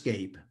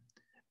landscape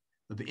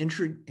of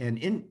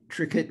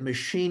intricate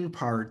machine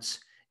parts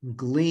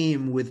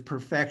gleam with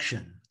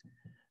perfection,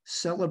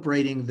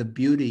 celebrating the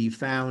beauty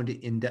found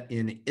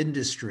in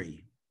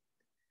industry.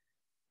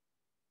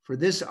 For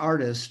this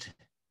artist,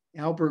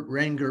 Albert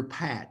Renger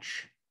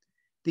Patch,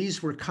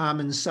 these were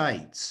common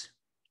sights.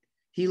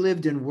 He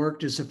lived and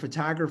worked as a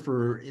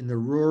photographer in the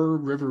Ruhr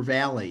River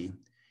Valley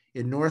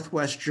in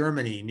northwest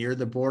Germany near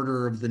the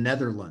border of the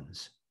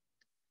Netherlands,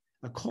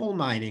 a coal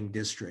mining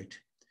district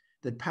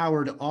that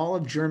powered all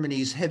of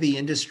Germany's heavy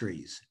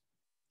industries.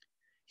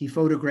 He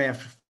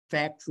photographed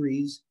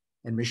factories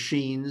and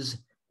machines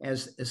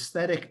as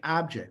aesthetic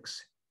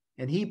objects,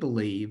 and he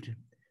believed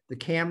the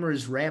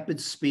camera's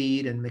rapid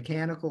speed and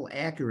mechanical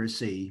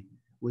accuracy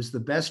was the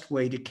best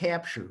way to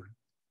capture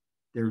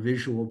their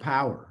visual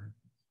power.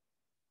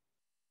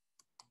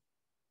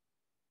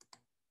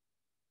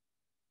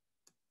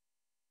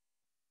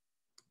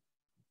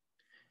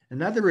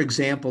 Another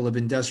example of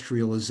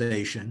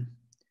industrialization,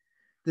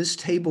 this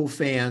table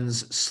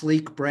fan's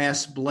sleek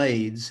brass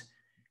blades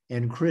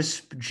and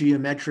crisp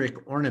geometric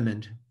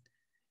ornament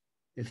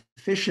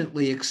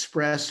efficiently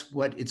express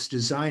what its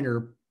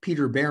designer,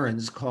 Peter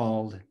Behrens,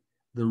 called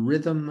the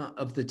rhythm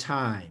of the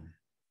time.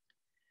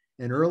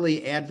 An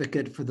early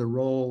advocate for the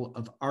role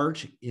of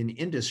art in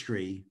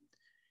industry,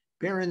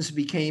 Behrens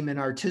became an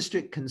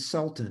artistic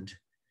consultant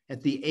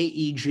at the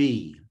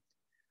AEG,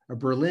 a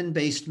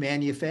Berlin-based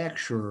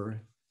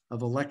manufacturer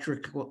of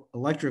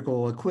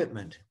electrical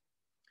equipment.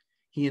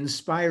 He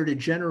inspired a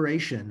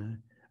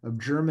generation of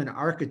German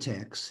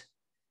architects,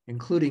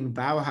 including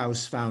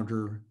Bauhaus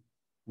founder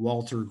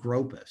Walter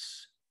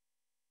Gropius.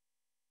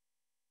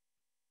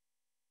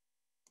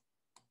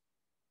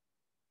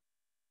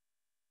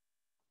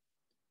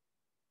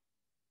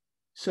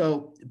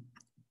 So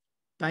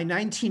by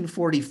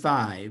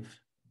 1945,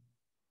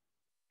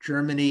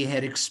 Germany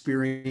had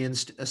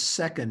experienced a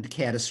second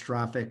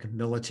catastrophic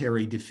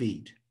military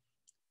defeat,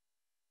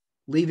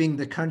 leaving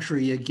the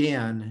country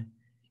again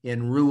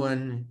in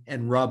ruin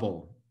and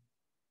rubble.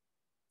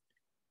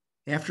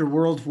 After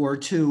World War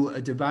II,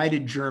 a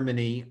divided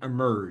Germany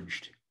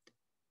emerged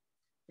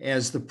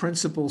as the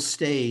principal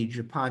stage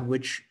upon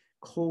which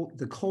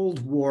the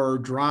Cold War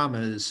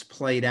dramas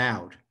played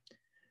out,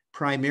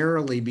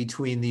 primarily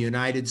between the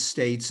United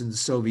States and the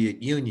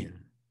Soviet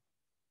Union.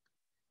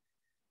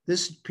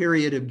 This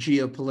period of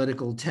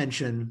geopolitical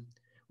tension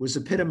was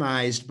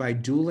epitomized by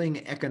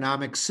dueling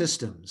economic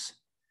systems,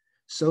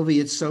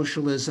 Soviet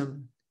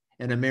socialism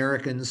and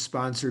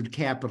American-sponsored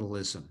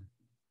capitalism.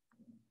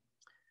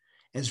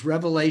 As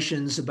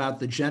revelations about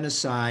the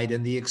genocide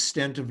and the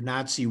extent of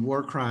Nazi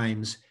war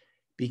crimes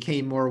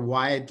became more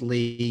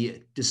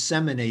widely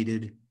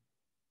disseminated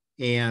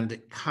and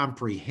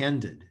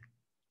comprehended,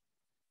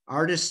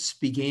 artists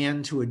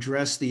began to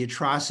address the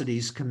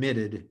atrocities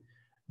committed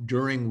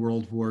during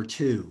World War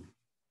II.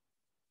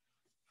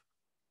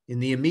 In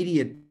the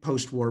immediate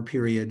post-war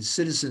period,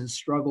 citizens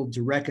struggled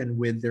to reckon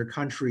with their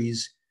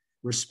country's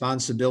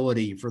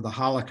responsibility for the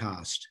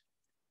Holocaust.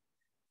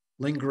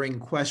 Lingering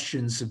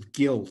questions of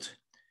guilt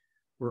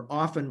were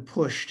often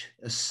pushed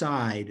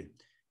aside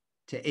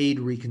to aid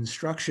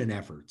reconstruction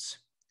efforts.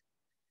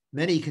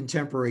 Many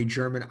contemporary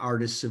German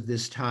artists of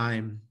this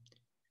time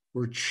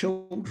were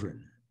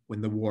children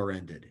when the war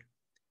ended.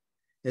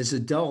 As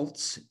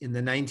adults in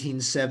the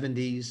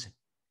 1970s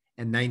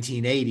and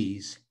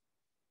 1980s,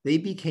 they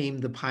became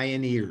the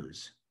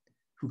pioneers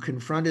who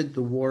confronted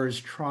the war's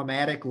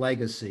traumatic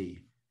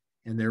legacy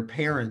and their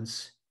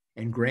parents'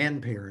 and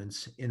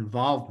grandparents'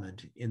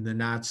 involvement in the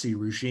Nazi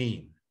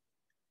regime.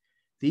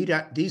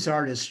 These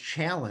artists'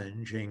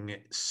 challenging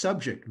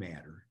subject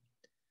matter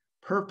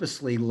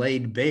purposely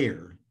laid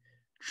bare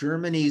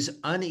Germany's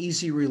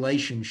uneasy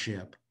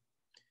relationship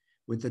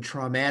with the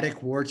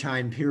traumatic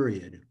wartime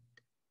period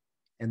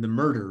and the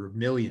murder of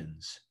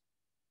millions.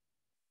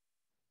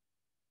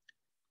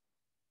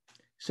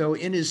 So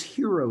in his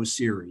Hero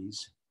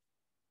series,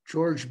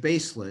 George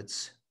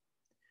Baselitz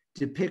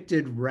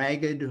depicted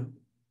ragged,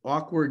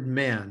 awkward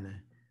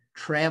men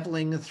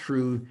traveling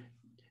through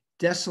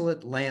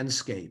desolate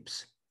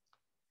landscapes.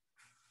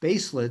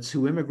 Baselitz,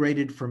 who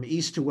immigrated from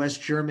East to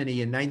West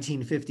Germany in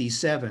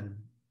 1957,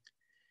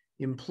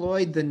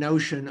 employed the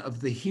notion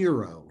of the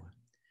hero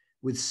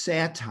with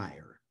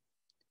satire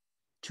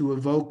to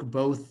evoke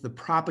both the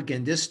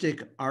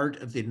propagandistic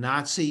art of the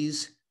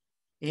Nazis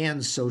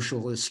and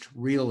socialist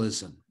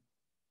realism,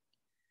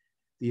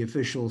 the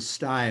official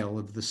style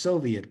of the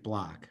Soviet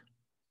bloc.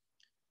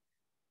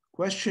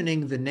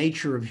 Questioning the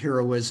nature of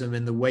heroism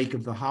in the wake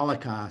of the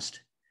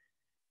Holocaust,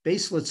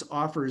 Baselitz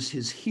offers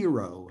his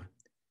hero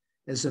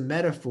as a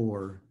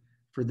metaphor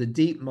for the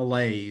deep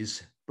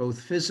malaise,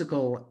 both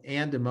physical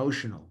and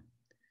emotional,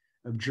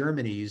 of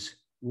Germany's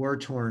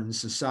war-torn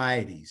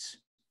societies.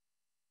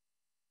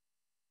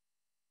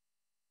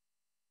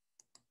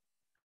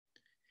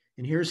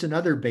 And here's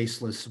another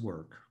Baselitz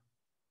work.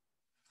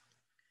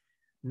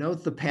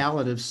 Note the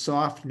palette of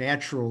soft,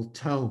 natural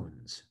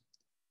tones.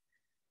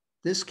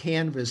 This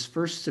canvas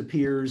first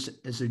appears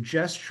as a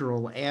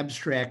gestural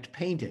abstract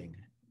painting,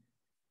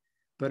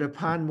 but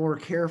upon more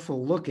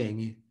careful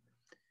looking,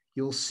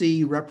 you'll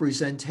see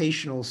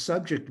representational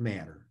subject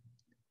matter.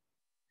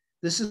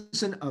 This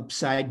is an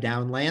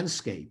upside-down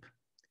landscape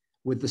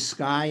with the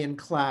sky and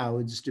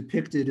clouds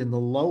depicted in the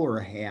lower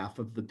half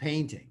of the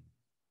painting.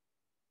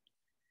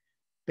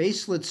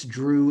 Baselitz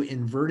drew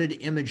inverted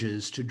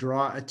images to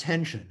draw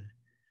attention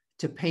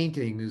to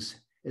paintings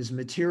as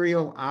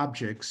material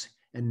objects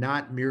and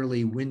not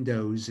merely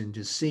windows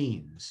into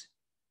scenes.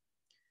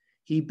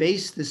 He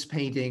based this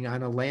painting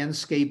on a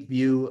landscape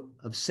view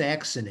of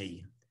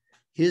Saxony,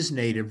 his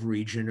native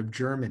region of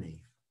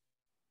Germany.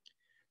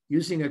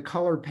 Using a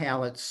color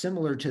palette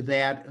similar to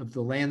that of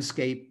the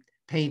landscape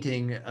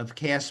painting of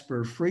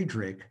Caspar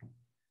Friedrich,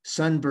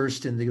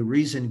 Sunburst in the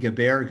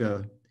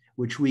Riesengebirge,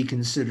 which we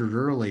considered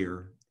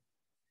earlier,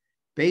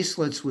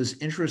 Baselitz was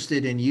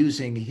interested in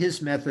using his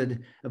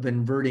method of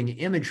inverting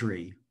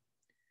imagery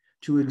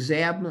to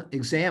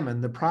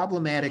examine the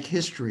problematic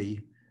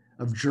history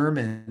of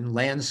German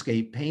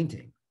landscape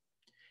painting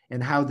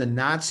and how the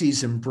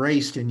Nazis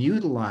embraced and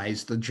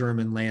utilized the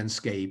German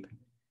landscape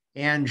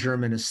and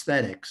German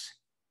aesthetics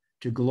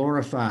to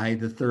glorify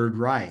the Third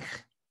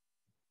Reich.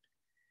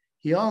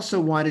 He also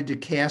wanted to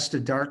cast a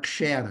dark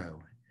shadow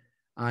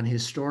on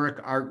historic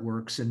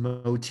artworks and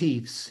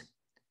motifs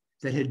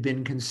that had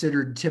been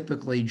considered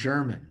typically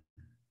German.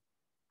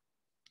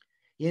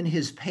 In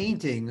his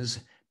paintings,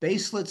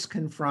 Baselitz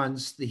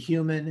confronts the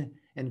human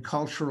and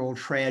cultural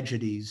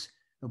tragedies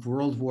of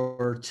World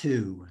War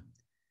II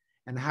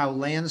and how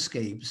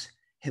landscapes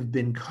have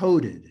been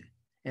coded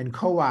and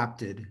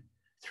co-opted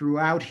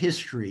throughout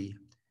history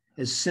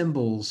as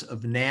symbols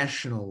of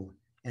national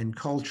and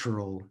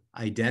cultural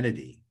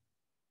identity.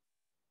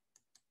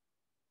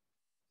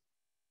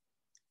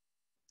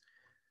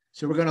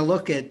 So we're going to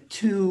look at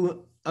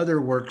two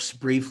other works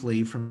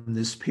briefly from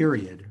this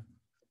period.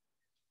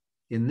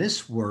 In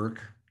this work,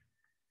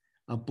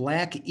 a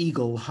black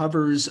eagle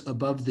hovers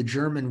above the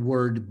German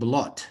word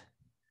Blut,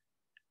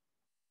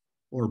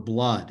 or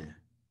blood,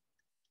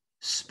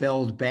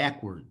 spelled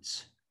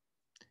backwards.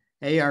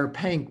 A.R.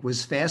 Penck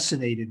was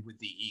fascinated with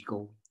the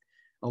eagle,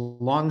 a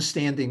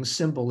long-standing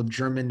symbol of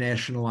German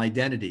national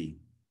identity.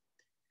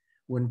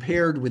 When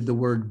paired with the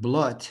word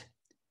Blut,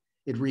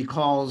 it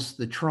recalls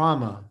the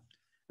trauma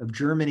of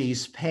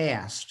Germany's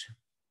past,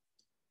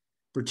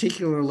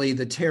 particularly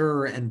the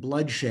terror and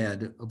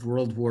bloodshed of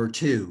World War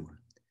II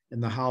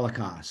and the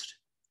Holocaust.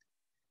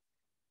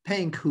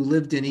 Penck, who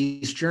lived in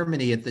East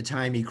Germany at the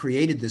time he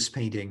created this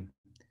painting,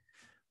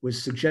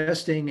 was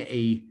suggesting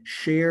a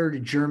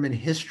shared German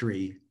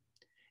history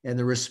and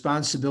the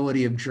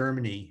responsibility of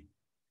Germany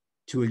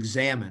to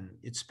examine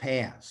its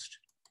past.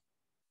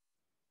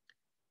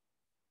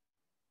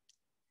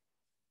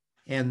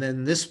 And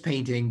then this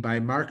painting by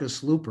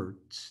Markus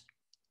Lüpertz.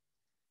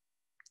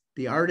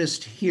 The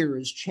artist here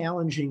is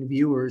challenging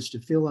viewers to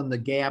fill in the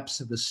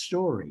gaps of a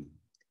story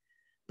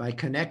by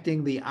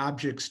connecting the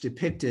objects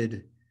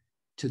depicted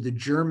to the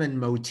German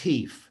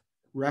motif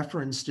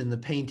referenced in the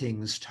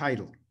painting's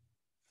title.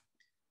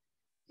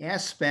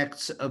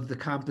 Aspects of the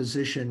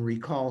composition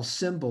recall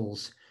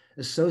symbols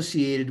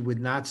associated with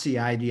Nazi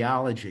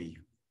ideology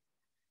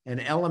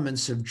and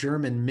elements of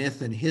German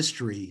myth and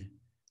history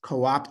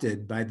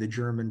co-opted by the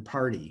German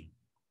party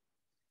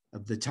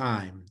of the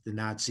time, the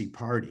Nazi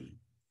Party.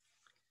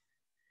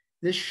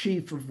 This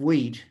sheaf of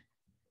wheat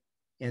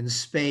and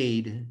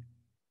spade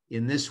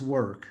in this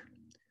work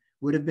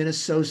would have been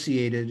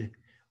associated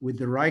with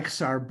the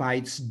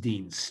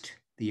Reichsarbeitsdienst,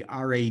 the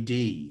RAD,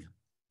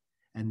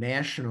 a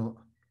national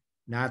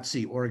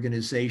Nazi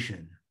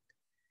organization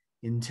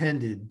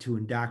intended to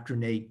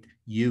indoctrinate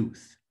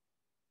youth.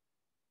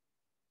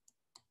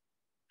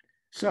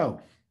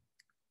 So,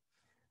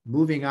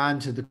 moving on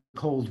to the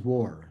Cold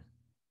War.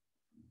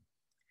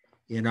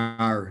 In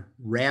our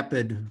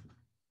rapid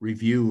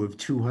review of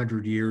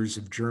 200 years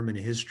of German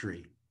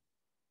history.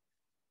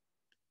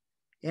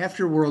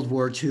 After World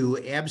War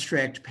II,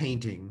 abstract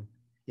painting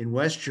in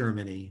West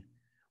Germany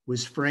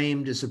was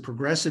framed as a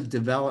progressive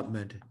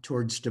development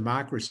towards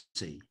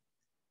democracy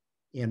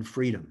and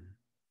freedom.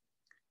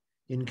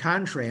 In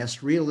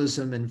contrast,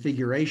 realism and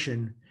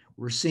figuration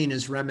were seen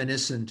as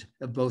reminiscent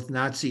of both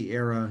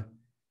Nazi-era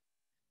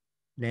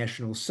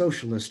National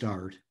Socialist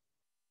art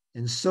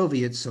and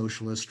Soviet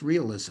socialist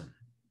realism.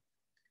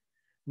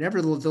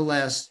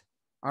 Nevertheless,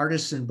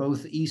 artists in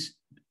both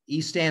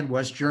East and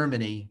West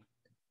Germany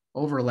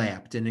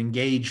overlapped and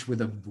engaged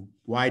with a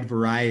wide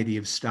variety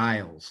of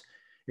styles,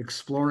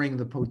 exploring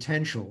the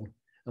potential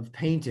of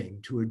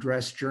painting to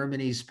address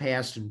Germany's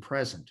past and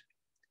present.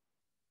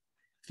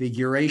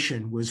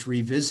 Figuration was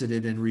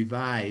revisited and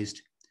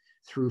revised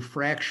through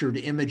fractured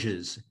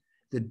images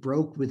that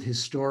broke with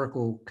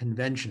historical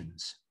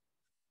conventions.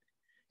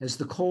 As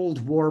the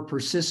Cold War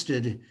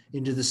persisted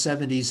into the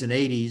 70s and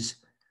 80s,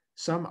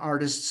 some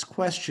artists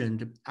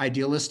questioned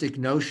idealistic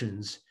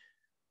notions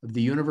of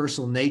the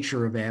universal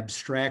nature of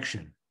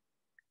abstraction,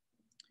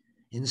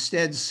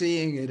 instead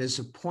seeing it as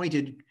a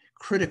pointed,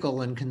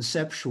 critical, and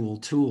conceptual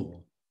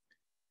tool.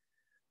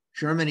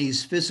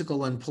 Germany's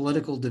physical and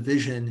political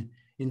division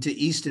into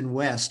East and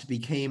West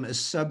became a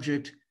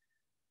subject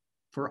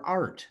for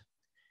art,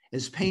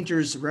 as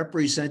painters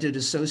represented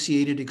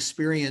associated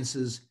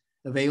experiences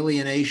of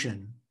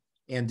alienation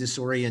and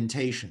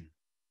disorientation.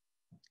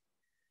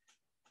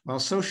 While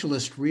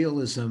socialist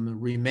realism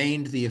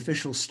remained the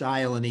official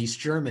style in East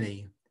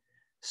Germany,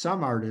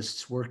 some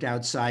artists worked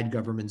outside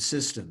government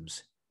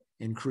systems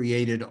and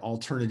created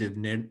alternative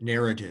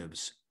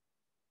narratives.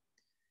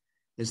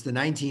 As the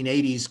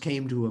 1980s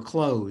came to a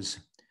close,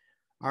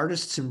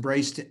 artists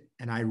embraced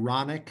an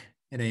ironic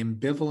and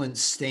ambivalent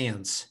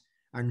stance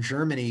on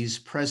Germany's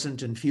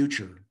present and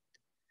future,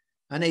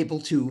 unable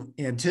to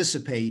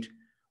anticipate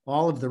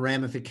all of the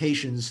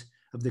ramifications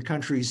of the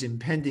country's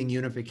impending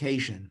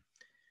unification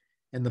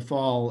and the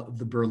fall of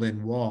the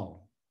Berlin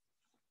Wall.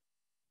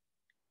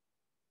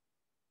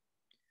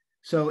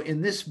 So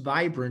in this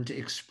vibrant,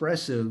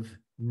 expressive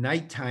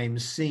nighttime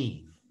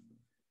scene,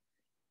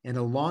 an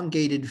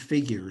elongated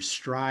figure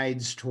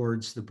strides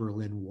towards the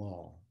Berlin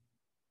Wall.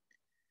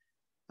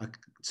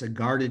 It's a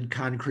guarded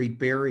concrete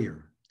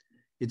barrier.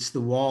 It's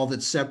the wall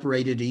that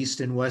separated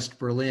East and West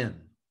Berlin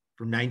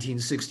from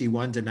 1961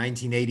 to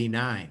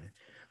 1989,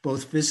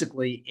 both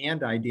physically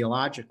and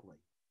ideologically.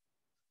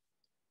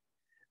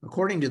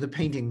 According to the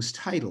painting's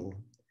title,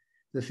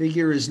 the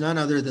figure is none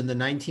other than the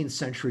 19th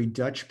century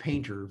Dutch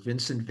painter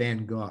Vincent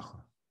van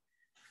Gogh,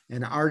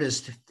 an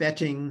artist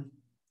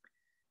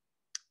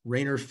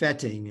Rainer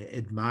Fetting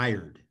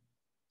admired.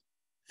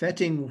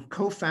 Fetting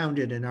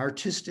co-founded an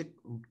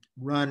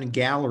artistic-run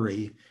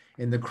gallery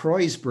in the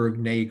Kreuzberg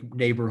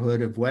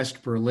neighborhood of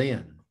West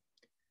Berlin,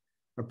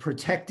 a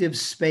protective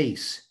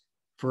space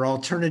for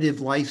alternative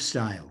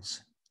lifestyles.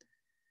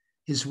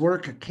 His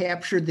work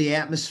captured the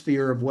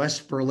atmosphere of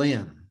West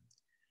Berlin,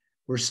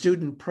 where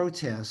student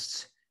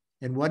protests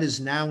and what is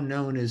now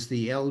known as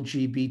the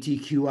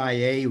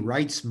LGBTQIA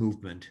rights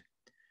movement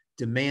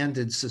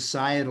demanded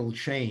societal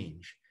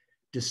change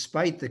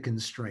despite the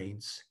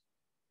constraints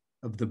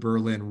of the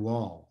Berlin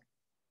Wall.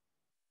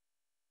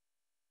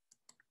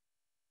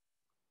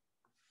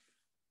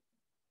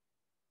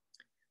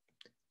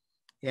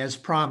 As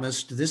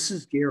promised, this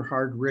is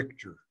Gerhard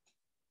Richter.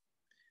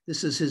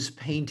 This is his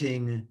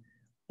painting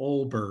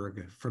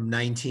Olberg from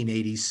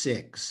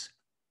 1986.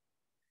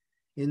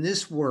 In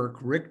this work,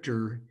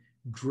 Richter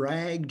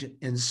dragged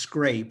and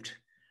scraped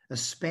a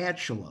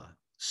spatula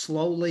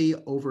slowly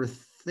over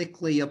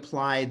thickly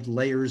applied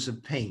layers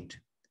of paint,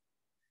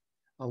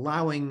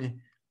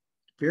 allowing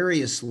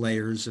various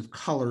layers of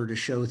color to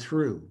show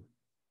through.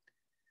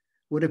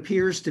 What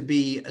appears to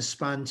be a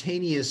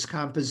spontaneous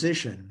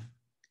composition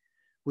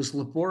was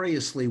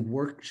laboriously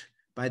worked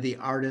by the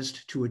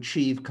artist to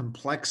achieve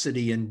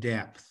complexity and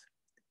depth.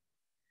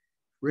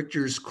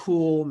 Richter's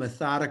cool,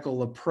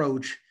 methodical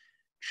approach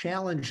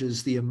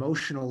challenges the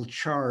emotional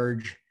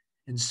charge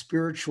and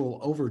spiritual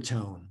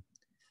overtone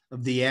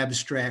of the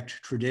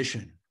abstract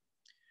tradition,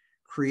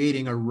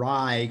 creating a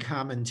wry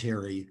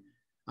commentary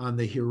on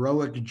the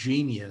heroic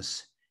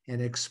genius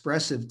and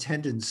expressive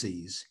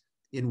tendencies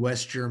in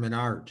West German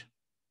art.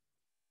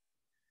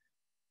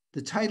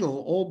 The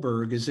title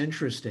Olberg is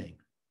interesting.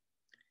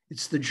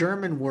 It's the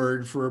German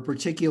word for a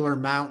particular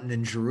mountain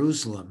in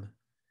Jerusalem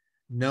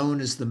known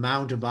as the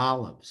Mount of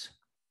Olives.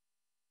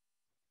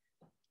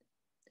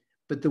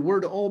 But the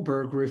word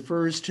Olberg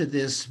refers to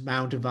this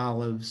Mount of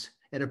Olives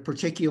at a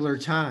particular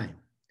time,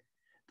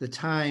 the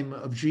time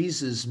of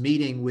Jesus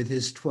meeting with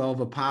his 12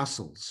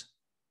 apostles.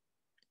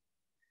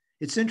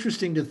 It's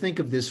interesting to think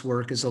of this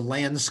work as a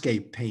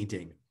landscape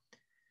painting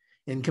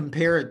and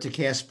compare it to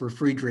Caspar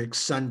Friedrich's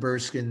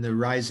Sunburst in the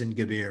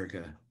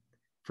Riesengebirge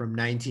from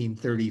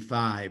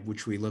 1935,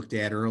 which we looked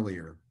at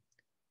earlier.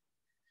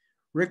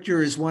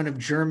 Richter is one of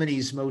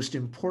Germany's most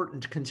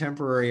important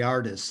contemporary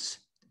artists,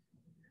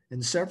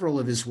 and several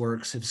of his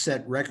works have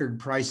set record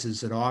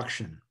prices at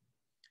auction.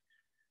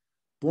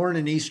 Born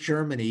in East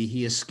Germany,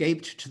 he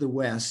escaped to the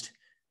West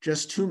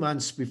just 2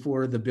 months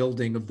before the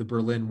building of the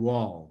Berlin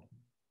Wall.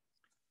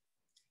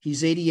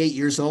 He's 88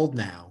 years old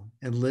now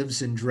and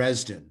lives in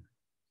Dresden,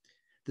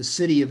 the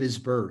city of his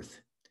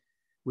birth,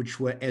 which,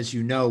 as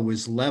you know,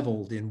 was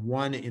leveled in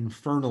one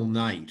infernal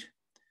night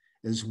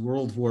as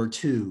World War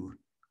II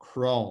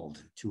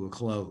crawled to a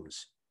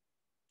close.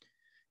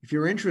 If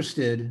you're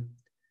interested,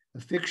 a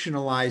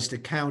fictionalized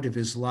account of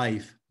his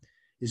life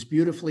is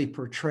beautifully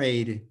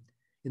portrayed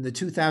in the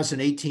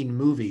 2018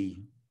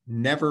 movie,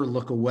 Never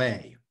Look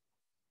Away.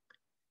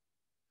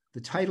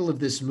 The title of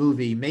this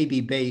movie may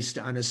be based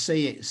on a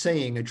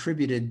saying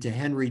attributed to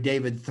Henry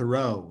David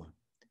Thoreau,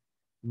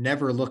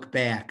 never look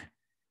back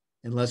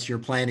unless you're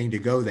planning to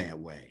go that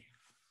way.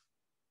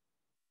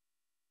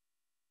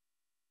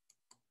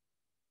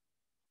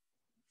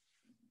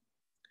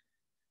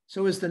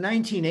 So as the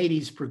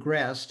 1980s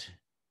progressed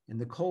and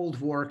the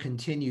Cold War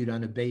continued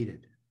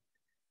unabated,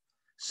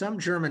 some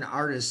German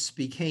artists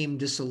became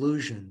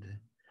disillusioned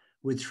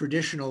with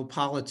traditional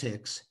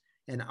politics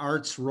and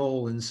art's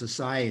role in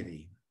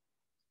society.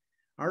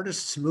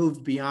 Artists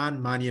moved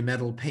beyond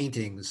monumental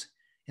paintings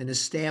and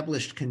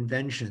established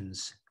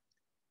conventions,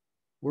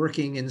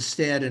 working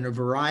instead in a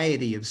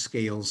variety of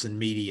scales and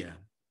media.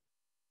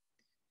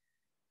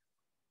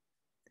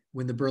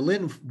 When the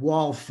Berlin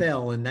Wall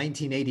fell in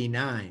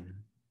 1989,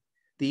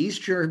 the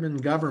East German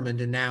government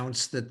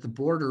announced that the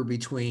border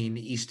between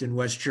East and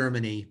West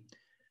Germany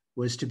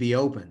was to be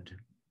opened.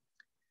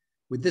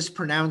 With this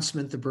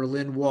pronouncement, the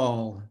Berlin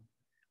Wall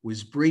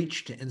was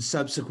breached and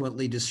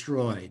subsequently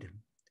destroyed.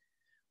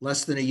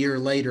 Less than a year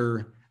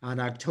later, on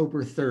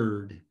October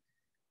 3rd,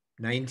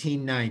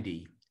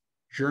 1990,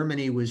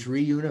 Germany was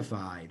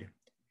reunified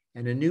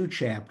and a new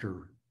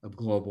chapter of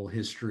global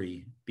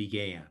history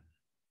began.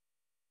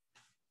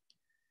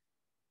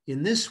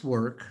 In this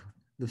work,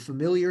 the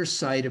familiar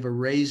sight of a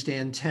raised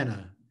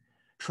antenna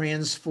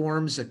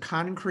transforms a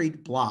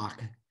concrete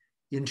block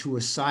into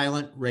a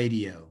silent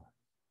radio.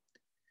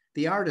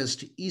 The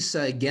artist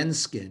Isa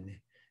Genskin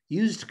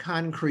used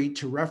concrete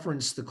to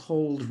reference the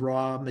cold,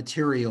 raw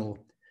material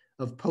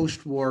of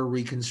post-war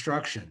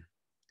reconstruction.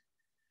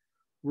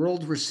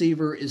 World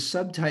Receiver is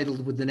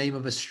subtitled with the name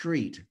of a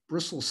street,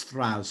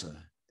 Brüsselstraße,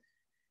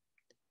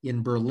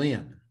 in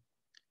Berlin,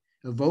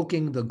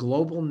 evoking the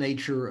global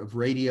nature of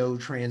radio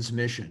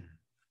transmission.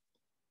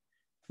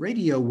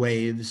 Radio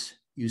waves,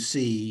 you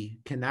see,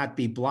 cannot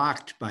be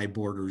blocked by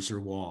borders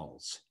or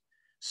walls.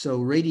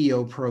 So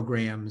radio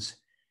programs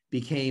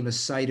became a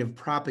site of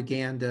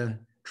propaganda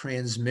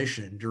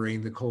transmission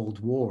during the Cold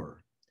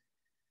War.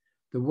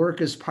 The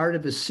work is part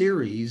of a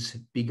series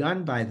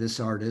begun by this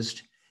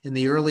artist in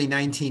the early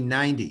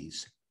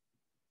 1990s.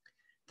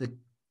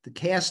 The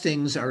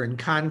castings are in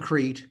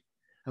concrete,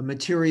 a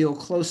material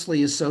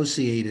closely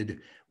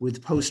associated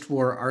with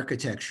post-war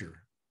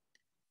architecture.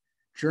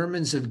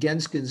 Germans of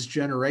Genskin's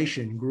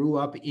generation grew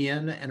up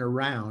in and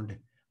around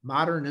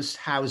modernist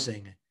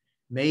housing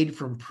made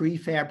from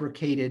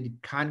prefabricated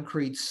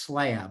concrete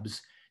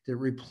slabs that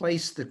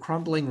replaced the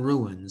crumbling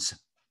ruins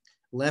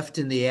left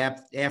in the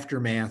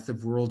aftermath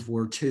of World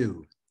War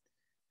II.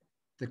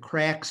 The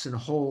cracks and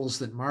holes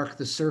that mark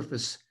the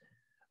surface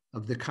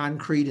of the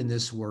concrete in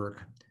this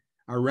work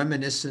are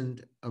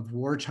reminiscent of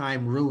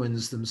wartime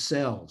ruins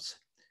themselves,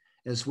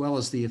 as well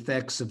as the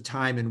effects of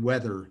time and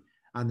weather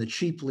on the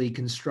cheaply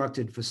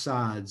constructed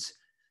facades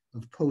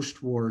of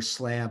post-war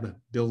slab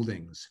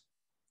buildings.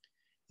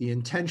 The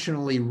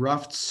intentionally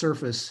roughed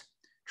surface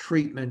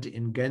treatment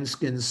in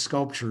Genskin's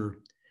sculpture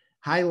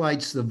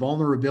highlights the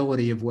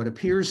vulnerability of what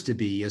appears to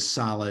be a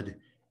solid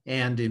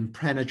and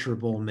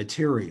impenetrable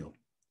material.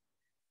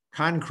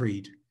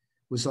 Concrete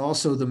was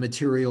also the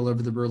material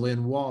of the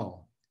Berlin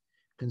Wall,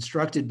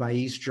 constructed by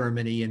East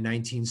Germany in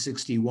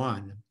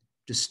 1961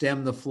 to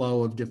stem the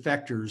flow of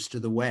defectors to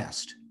the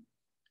West.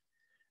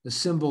 A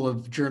symbol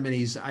of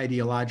Germany's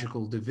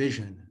ideological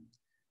division,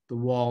 the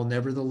wall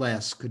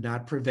nevertheless could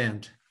not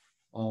prevent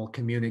all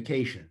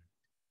communication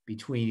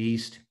between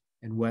East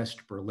and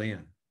West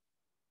Berlin.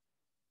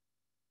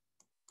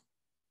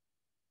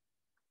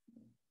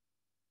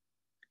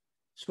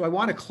 So I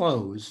want to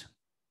close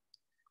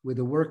with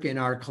a work in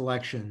our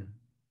collection.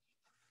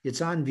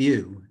 It's on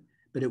view,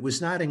 but it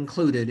was not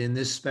included in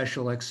this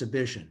special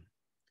exhibition.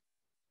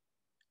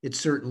 It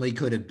certainly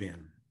could have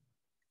been.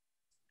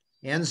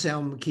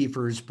 Anselm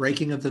Kiefer's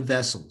Breaking of the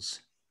Vessels.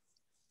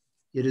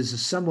 It is a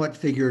somewhat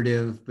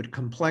figurative but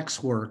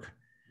complex work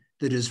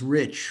that is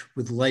rich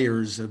with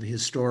layers of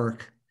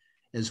historic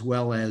as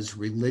well as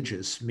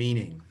religious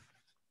meaning.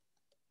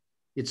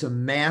 It's a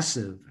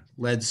massive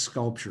lead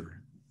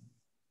sculpture,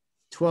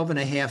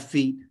 12.5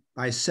 feet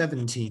by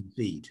 17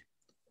 feet.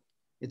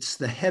 It's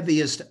the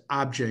heaviest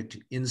object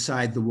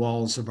inside the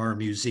walls of our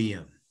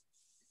museum.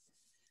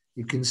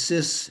 It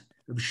consists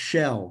of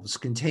shelves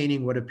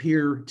containing what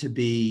appear to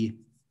be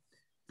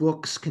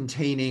books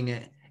containing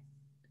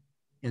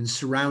and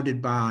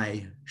surrounded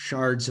by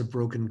shards of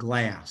broken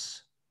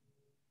glass.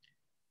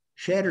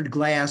 Shattered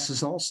glass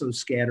is also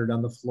scattered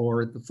on the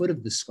floor at the foot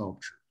of the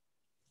sculpture.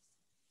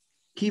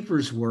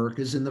 Kiefer's work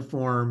is in the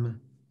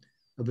form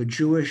of a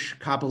Jewish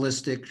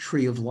Kabbalistic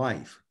tree of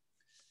life,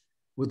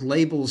 with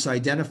labels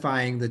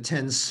identifying the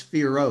 10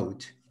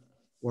 sefirot,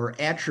 or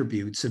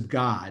attributes of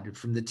God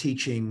from the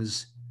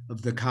teachings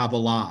of the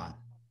Kabbalah.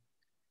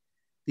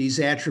 These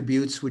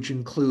attributes, which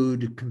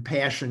include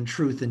compassion,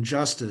 truth, and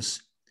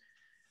justice,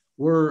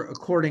 were,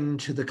 according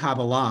to the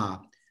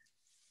Kabbalah,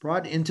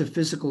 brought into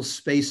physical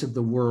space of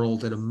the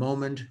world at a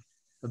moment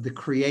of the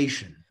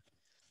creation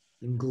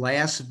in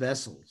glass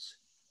vessels.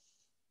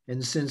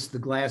 And since the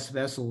glass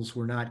vessels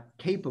were not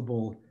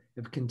capable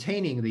of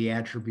containing the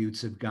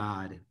attributes of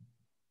God,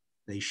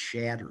 they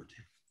shattered.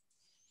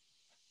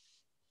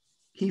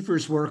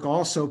 Kiefer's work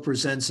also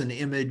presents an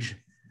image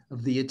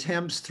of the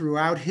attempts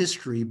throughout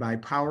history by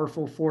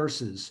powerful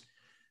forces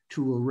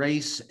to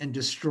erase and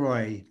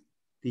destroy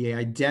the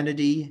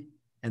identity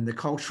and the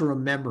cultural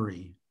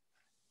memory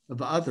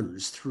of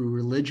others through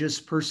religious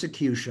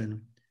persecution,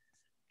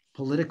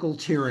 political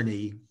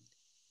tyranny,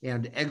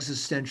 and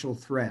existential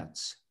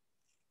threats.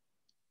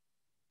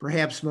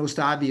 Perhaps most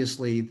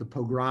obviously, the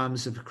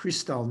pogroms of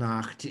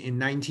Kristallnacht in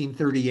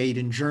 1938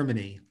 in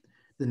Germany,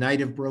 the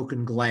Night of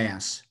Broken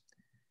Glass,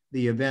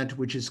 the event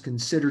which is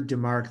considered to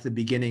mark the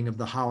beginning of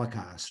the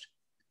Holocaust.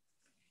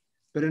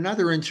 But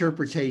another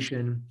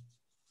interpretation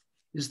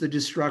is the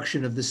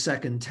destruction of the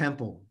Second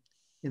Temple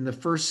in the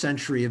 1st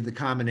century of the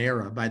Common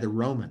Era by the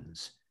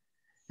Romans,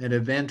 an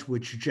event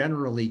which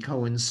generally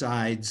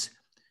coincides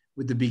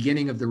with the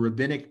beginning of the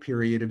rabbinic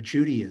period of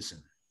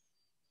Judaism.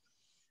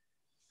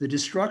 The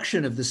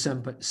destruction of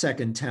the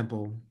Second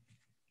Temple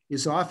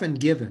is often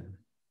given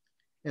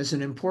as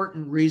an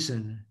important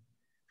reason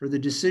for the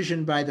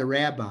decision by the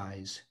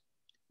rabbis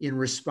in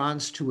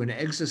response to an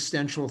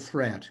existential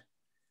threat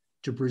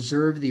to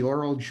preserve the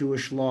oral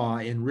Jewish law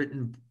in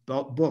written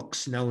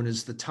books known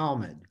as the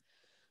Talmud.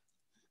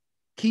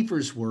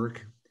 Kiefer's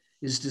work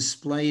is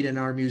displayed in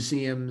our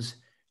museum's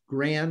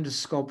Grand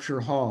Sculpture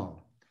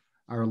Hall,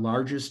 our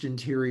largest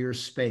interior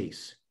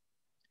space,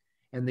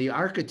 and the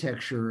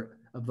architecture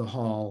of the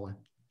hall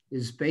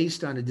is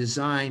based on a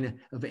design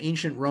of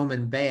ancient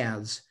Roman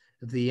baths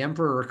of the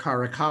Emperor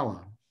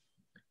Caracalla,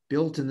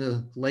 built in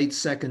the late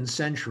 2nd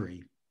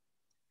century,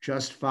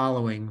 just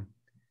following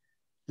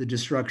the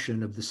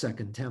destruction of the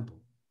Second Temple.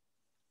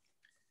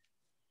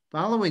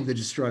 Following the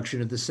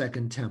destruction of the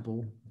Second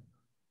Temple,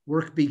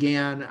 work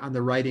began on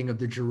the writing of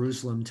the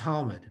Jerusalem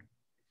Talmud,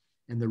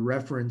 and the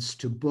reference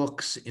to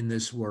books in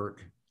this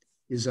work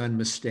is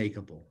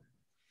unmistakable.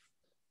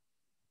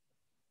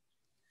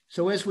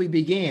 So as we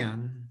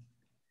began,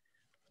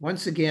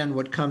 once again,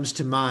 what comes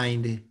to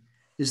mind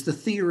is the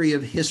theory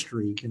of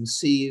history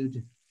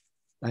conceived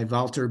by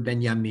Walter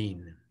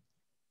Benjamin,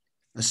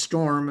 a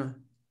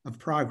storm of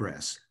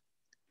progress,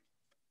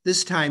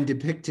 this time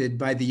depicted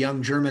by the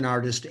young German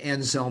artist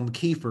Anselm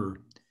Kiefer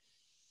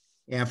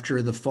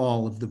after the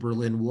fall of the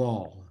Berlin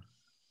Wall,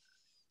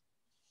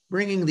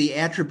 bringing the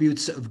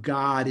attributes of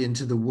God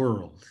into the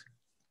world: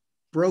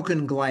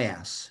 broken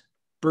glass,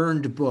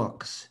 burned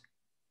books,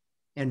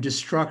 and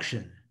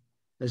destruction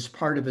as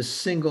part of a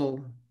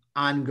single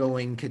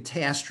ongoing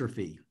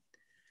catastrophe,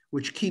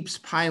 which keeps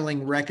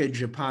piling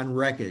wreckage upon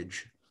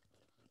wreckage,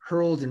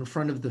 hurled in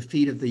front of the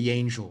feet of the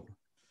angel,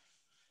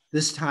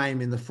 this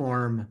time in the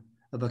form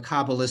of a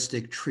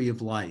Kabbalistic tree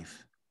of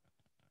life.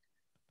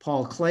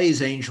 Paul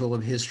Clay's angel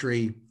of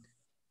history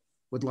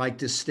would like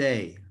to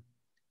stay,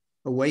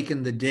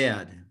 awaken the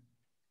dead,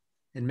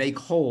 and make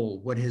whole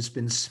what has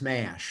been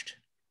smashed.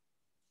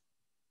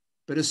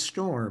 But a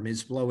storm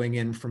is blowing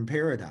in from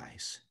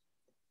paradise,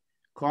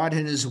 caught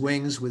in his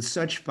wings with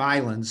such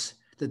violence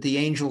that the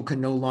angel can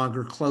no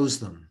longer close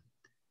them.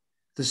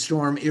 The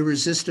storm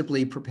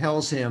irresistibly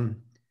propels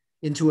him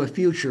into a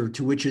future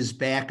to which his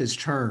back is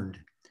turned,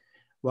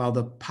 while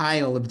the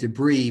pile of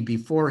debris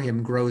before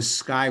him grows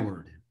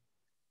skyward.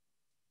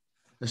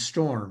 A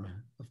storm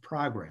of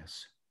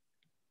progress.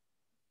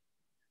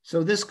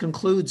 So this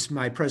concludes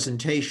my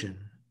presentation,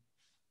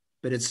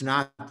 but it's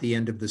not the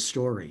end of the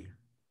story.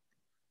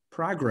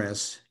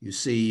 Progress, you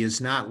see,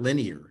 is not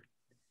linear,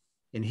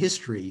 and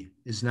history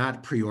is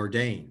not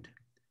preordained.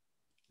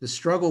 The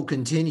struggle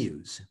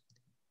continues,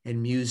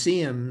 and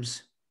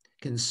museums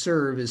can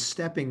serve as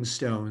stepping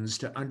stones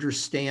to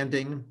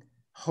understanding,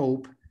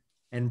 hope,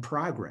 and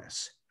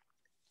progress.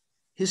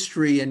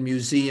 History and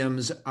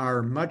museums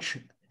are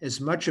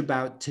as much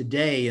about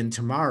today and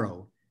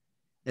tomorrow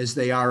as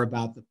they are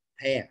about the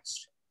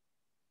past.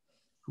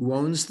 Who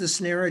owns this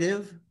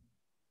narrative?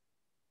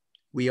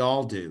 We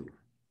all do.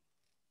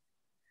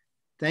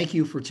 Thank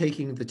you for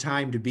taking the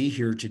time to be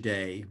here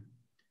today.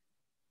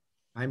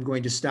 I'm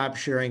going to stop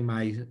sharing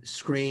my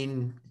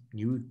screen.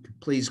 You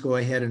please go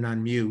ahead and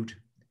unmute,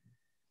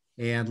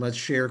 and let's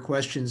share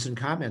questions and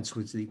comments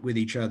with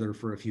each other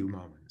for a few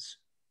moments.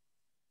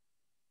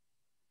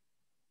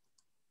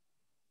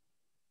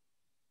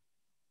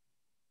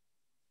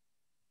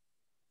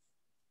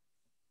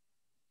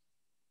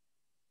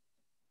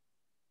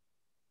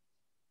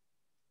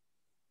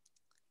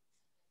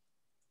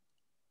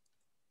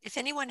 If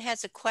anyone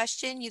has a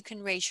question, you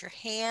can raise your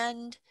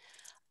hand.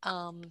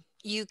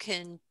 You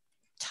can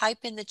type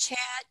in the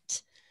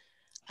chat.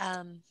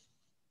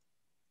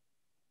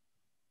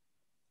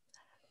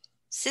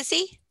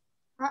 Sissy?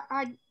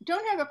 I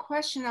don't have a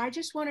question. I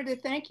just wanted to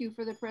thank you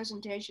for the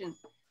presentation.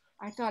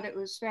 I thought it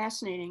was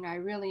fascinating. I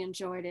really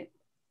enjoyed it.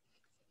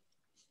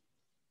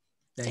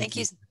 Thank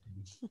you.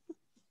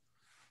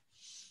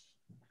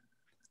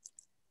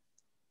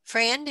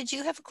 Fran, did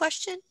you have a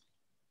question?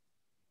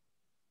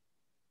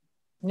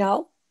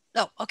 No.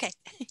 Oh, okay.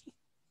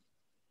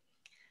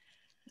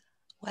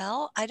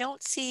 Well, I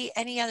don't see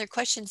any other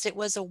questions. It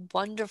was a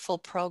wonderful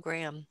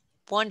program.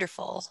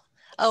 Wonderful.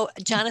 Oh,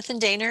 Jonathan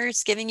Daner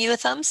is giving you a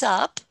thumbs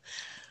up.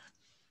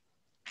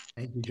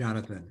 Thank you,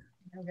 Jonathan.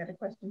 I've got a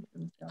question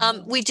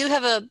from we do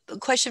have a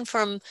question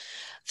from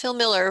Phil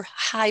Miller.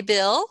 Hi,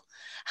 Bill.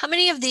 How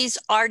many of these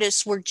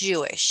artists were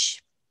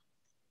Jewish?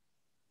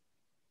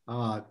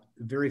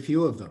 Very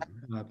few of them.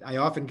 I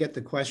often get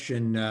the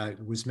question,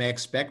 was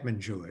Max Beckman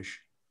Jewish?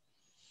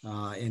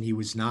 And he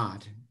was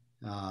not.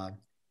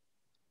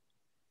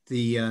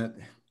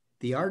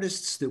 The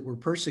artists that were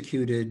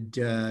persecuted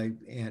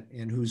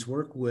and whose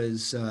work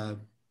was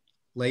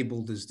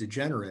labeled as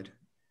degenerate,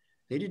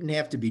 they didn't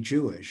have to be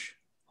Jewish.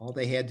 All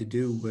they had to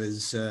do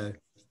was to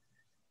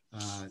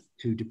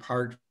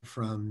depart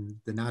from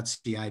the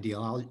Nazi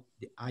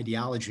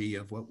ideology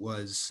of what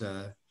was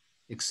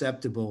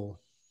acceptable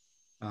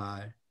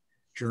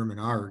German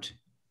art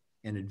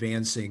and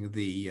advancing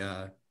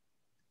the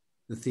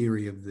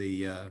theory of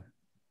the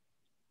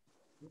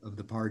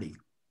party.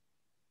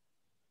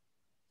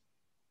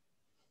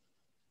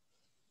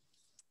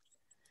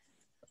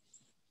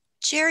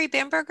 Jerry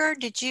Bamberger,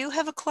 did you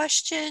have a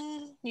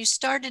question? You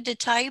started to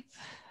type.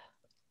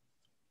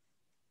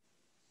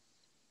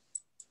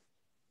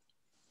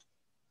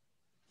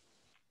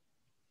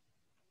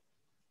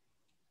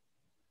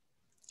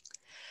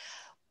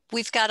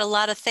 We've got a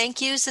lot of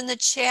thank yous in the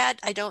chat.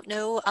 I don't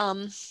know,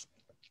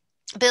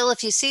 Bill,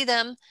 if you see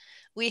them.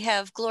 We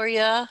have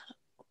Gloria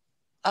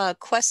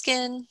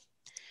Queskin,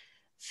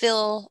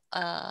 Phil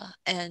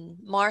and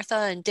Martha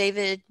and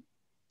David,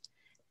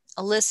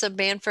 Alyssa,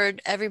 Banford,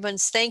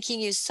 everyone's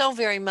thanking you so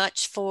very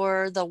much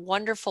for the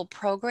wonderful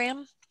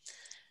program.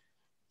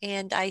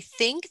 And I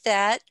think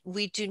that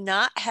we do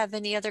not have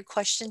any other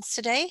questions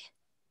today.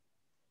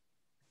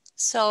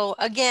 So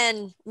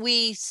again,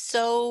 we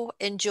so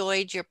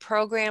enjoyed your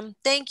program.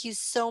 Thank you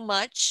so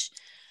much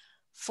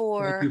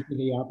for... Thank you for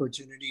the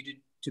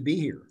opportunity to be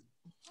here.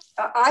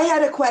 I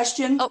had a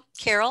question. Oh,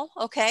 Carol,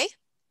 okay.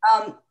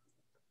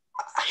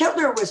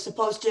 Hitler was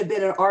supposed to have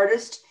been an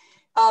artist.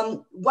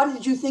 What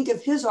did you think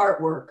of his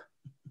artwork?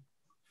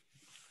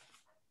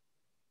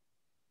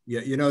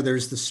 Yeah, you know,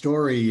 there's the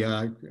story,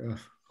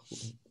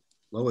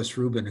 Lois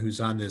Rubin,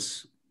 who's on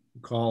this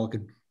call,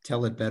 could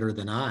tell it better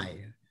than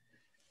I,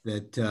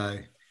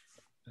 that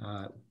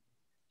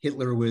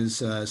Hitler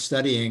was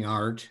studying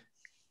art,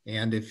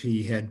 and if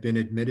he had been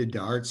admitted to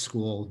art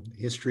school,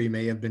 history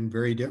may have been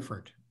very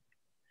different.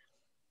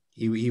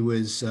 He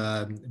was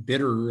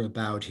bitter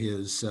about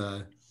his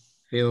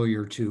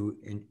failure to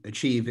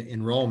achieve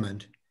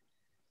enrollment,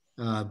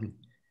 but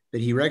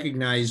he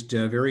recognized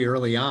very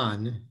early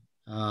on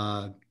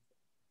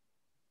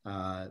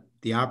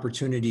the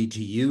opportunity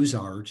to use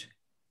art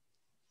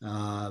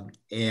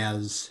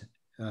as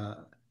a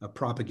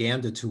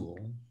propaganda tool.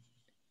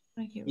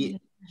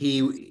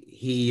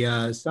 He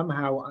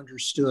somehow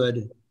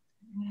understood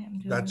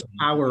the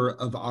power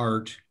of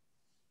art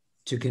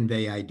to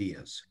convey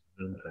ideas.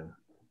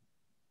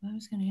 I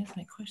was going to ask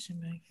my question,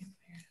 but I can't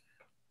hear it.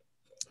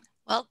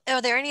 Well,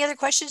 are there any other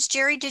questions?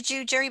 Jerry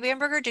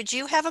Bamberger, did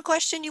you have a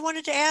question you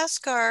wanted to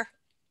ask, or?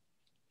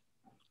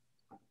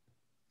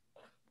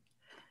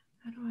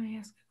 How do I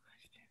ask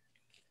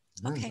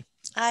a question? Okay,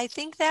 I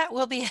think that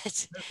will be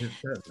it.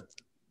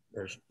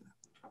 It's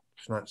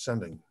not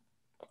sending.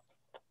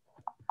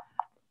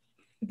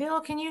 Bill,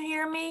 can you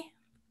hear me?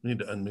 You need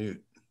to unmute.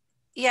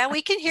 Yeah,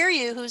 we can hear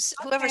you. Whoever's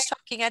Okay.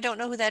 talking, I don't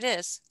know who that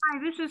is. Hi,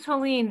 this is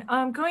Helene.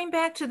 Going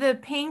back to the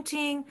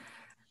painting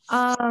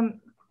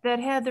that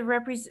had the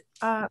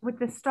with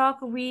the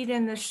stalk of wheat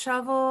and the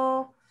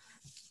shovel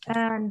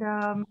and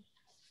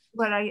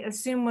what I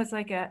assume was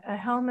like a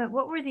helmet.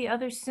 What were the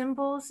other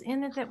symbols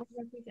in it that were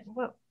represent?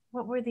 What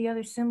were the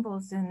other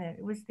symbols in it?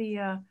 It was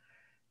the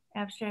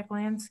abstract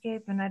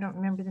landscape, and I don't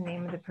remember the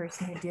name of the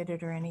person who did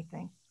it or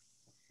anything.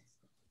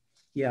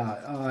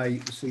 Yeah,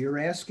 so you're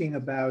asking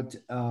about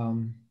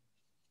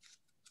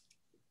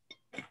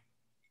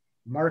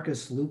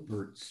Marcus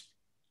Lupert's,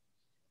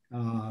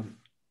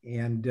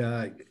 and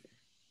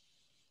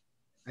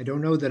I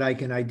don't know that I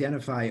can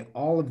identify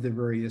all of the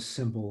various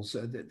symbols.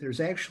 There's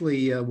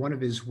actually one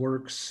of his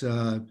works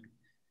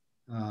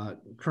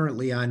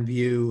currently on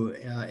view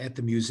at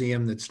the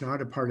museum that's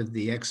not a part of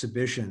the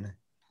exhibition,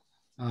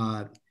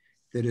 that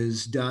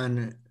is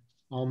done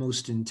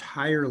almost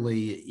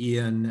entirely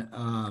in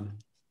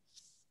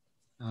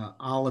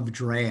olive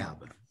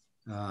drab,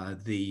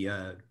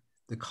 the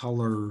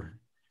color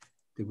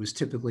that was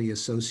typically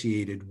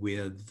associated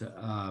with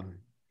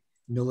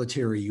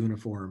military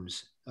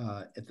uniforms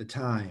at the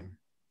time.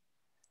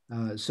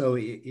 So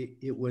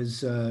it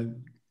was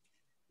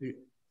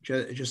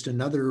just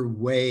another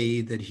way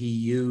that he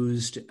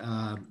used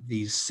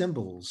these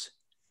symbols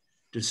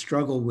to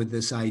struggle with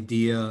this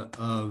idea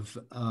of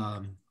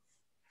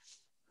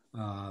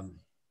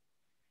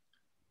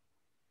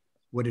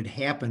what had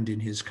happened in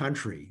his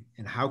country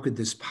and how could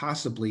this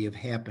possibly have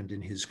happened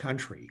in his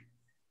country.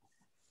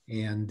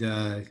 And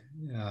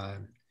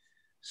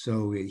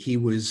so he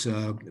was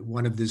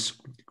one of this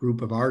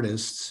group of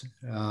artists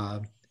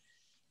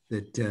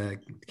that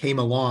came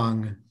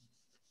along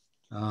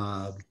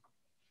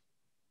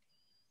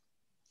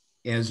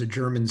as a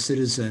German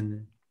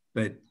citizen,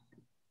 but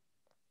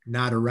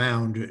not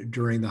around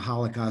during the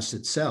Holocaust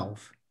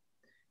itself,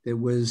 that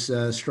was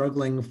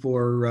struggling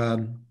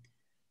for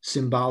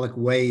symbolic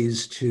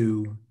ways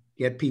to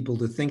get people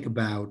to think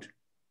about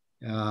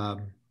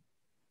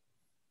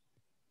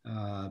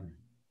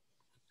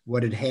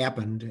what had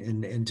happened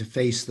and to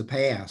face the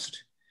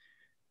past.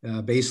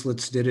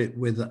 Baselitz did it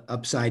with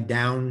upside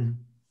down.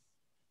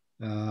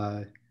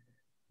 Pank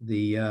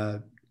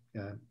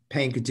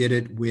did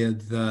it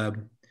with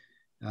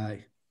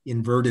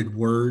inverted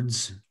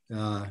words,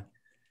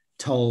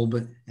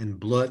 Tulb and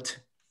Blut.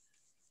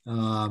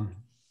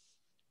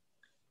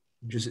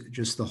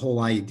 Just the whole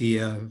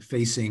idea,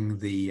 facing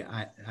the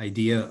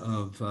idea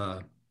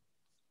of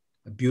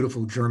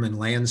beautiful German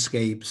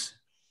landscapes,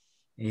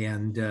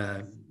 and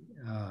that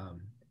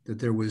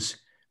there was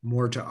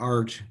more to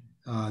art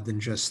than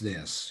just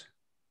this.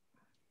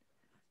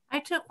 I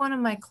took one of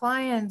my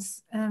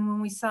clients, and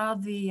when we saw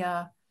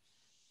the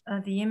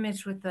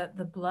image with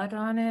the blood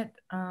on it,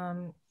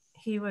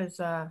 he was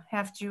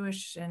half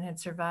Jewish and had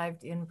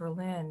survived in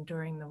Berlin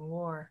during the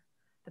war,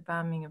 the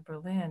bombing of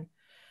Berlin.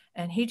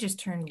 And he just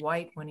turned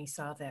white when he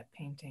saw that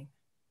painting.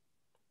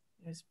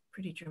 It was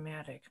pretty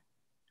dramatic.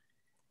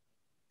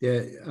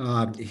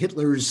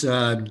 Hitler's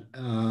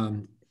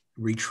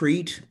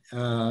retreat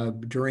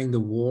during the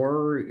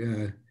war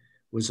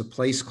was a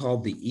place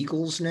called the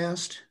Eagle's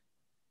Nest.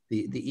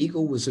 the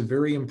eagle was a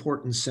very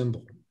important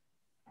symbol.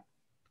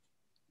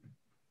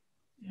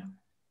 Yeah.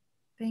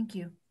 Thank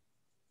you.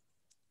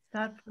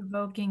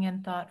 Thought-provoking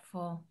and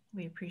thoughtful.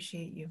 We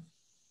appreciate you.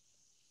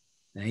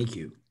 Thank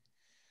you.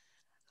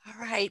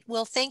 All right.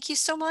 Well, thank you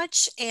so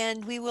much.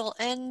 And we will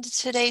end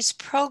today's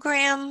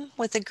program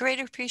with a great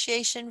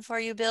appreciation for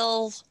you,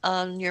 Bill,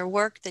 on your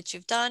work that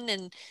you've done.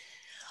 And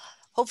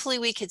hopefully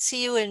we could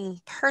see you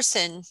in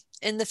person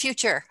in the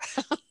future.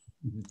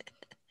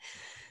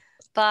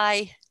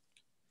 Bye.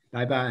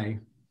 Bye-bye.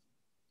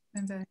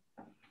 Bye-bye.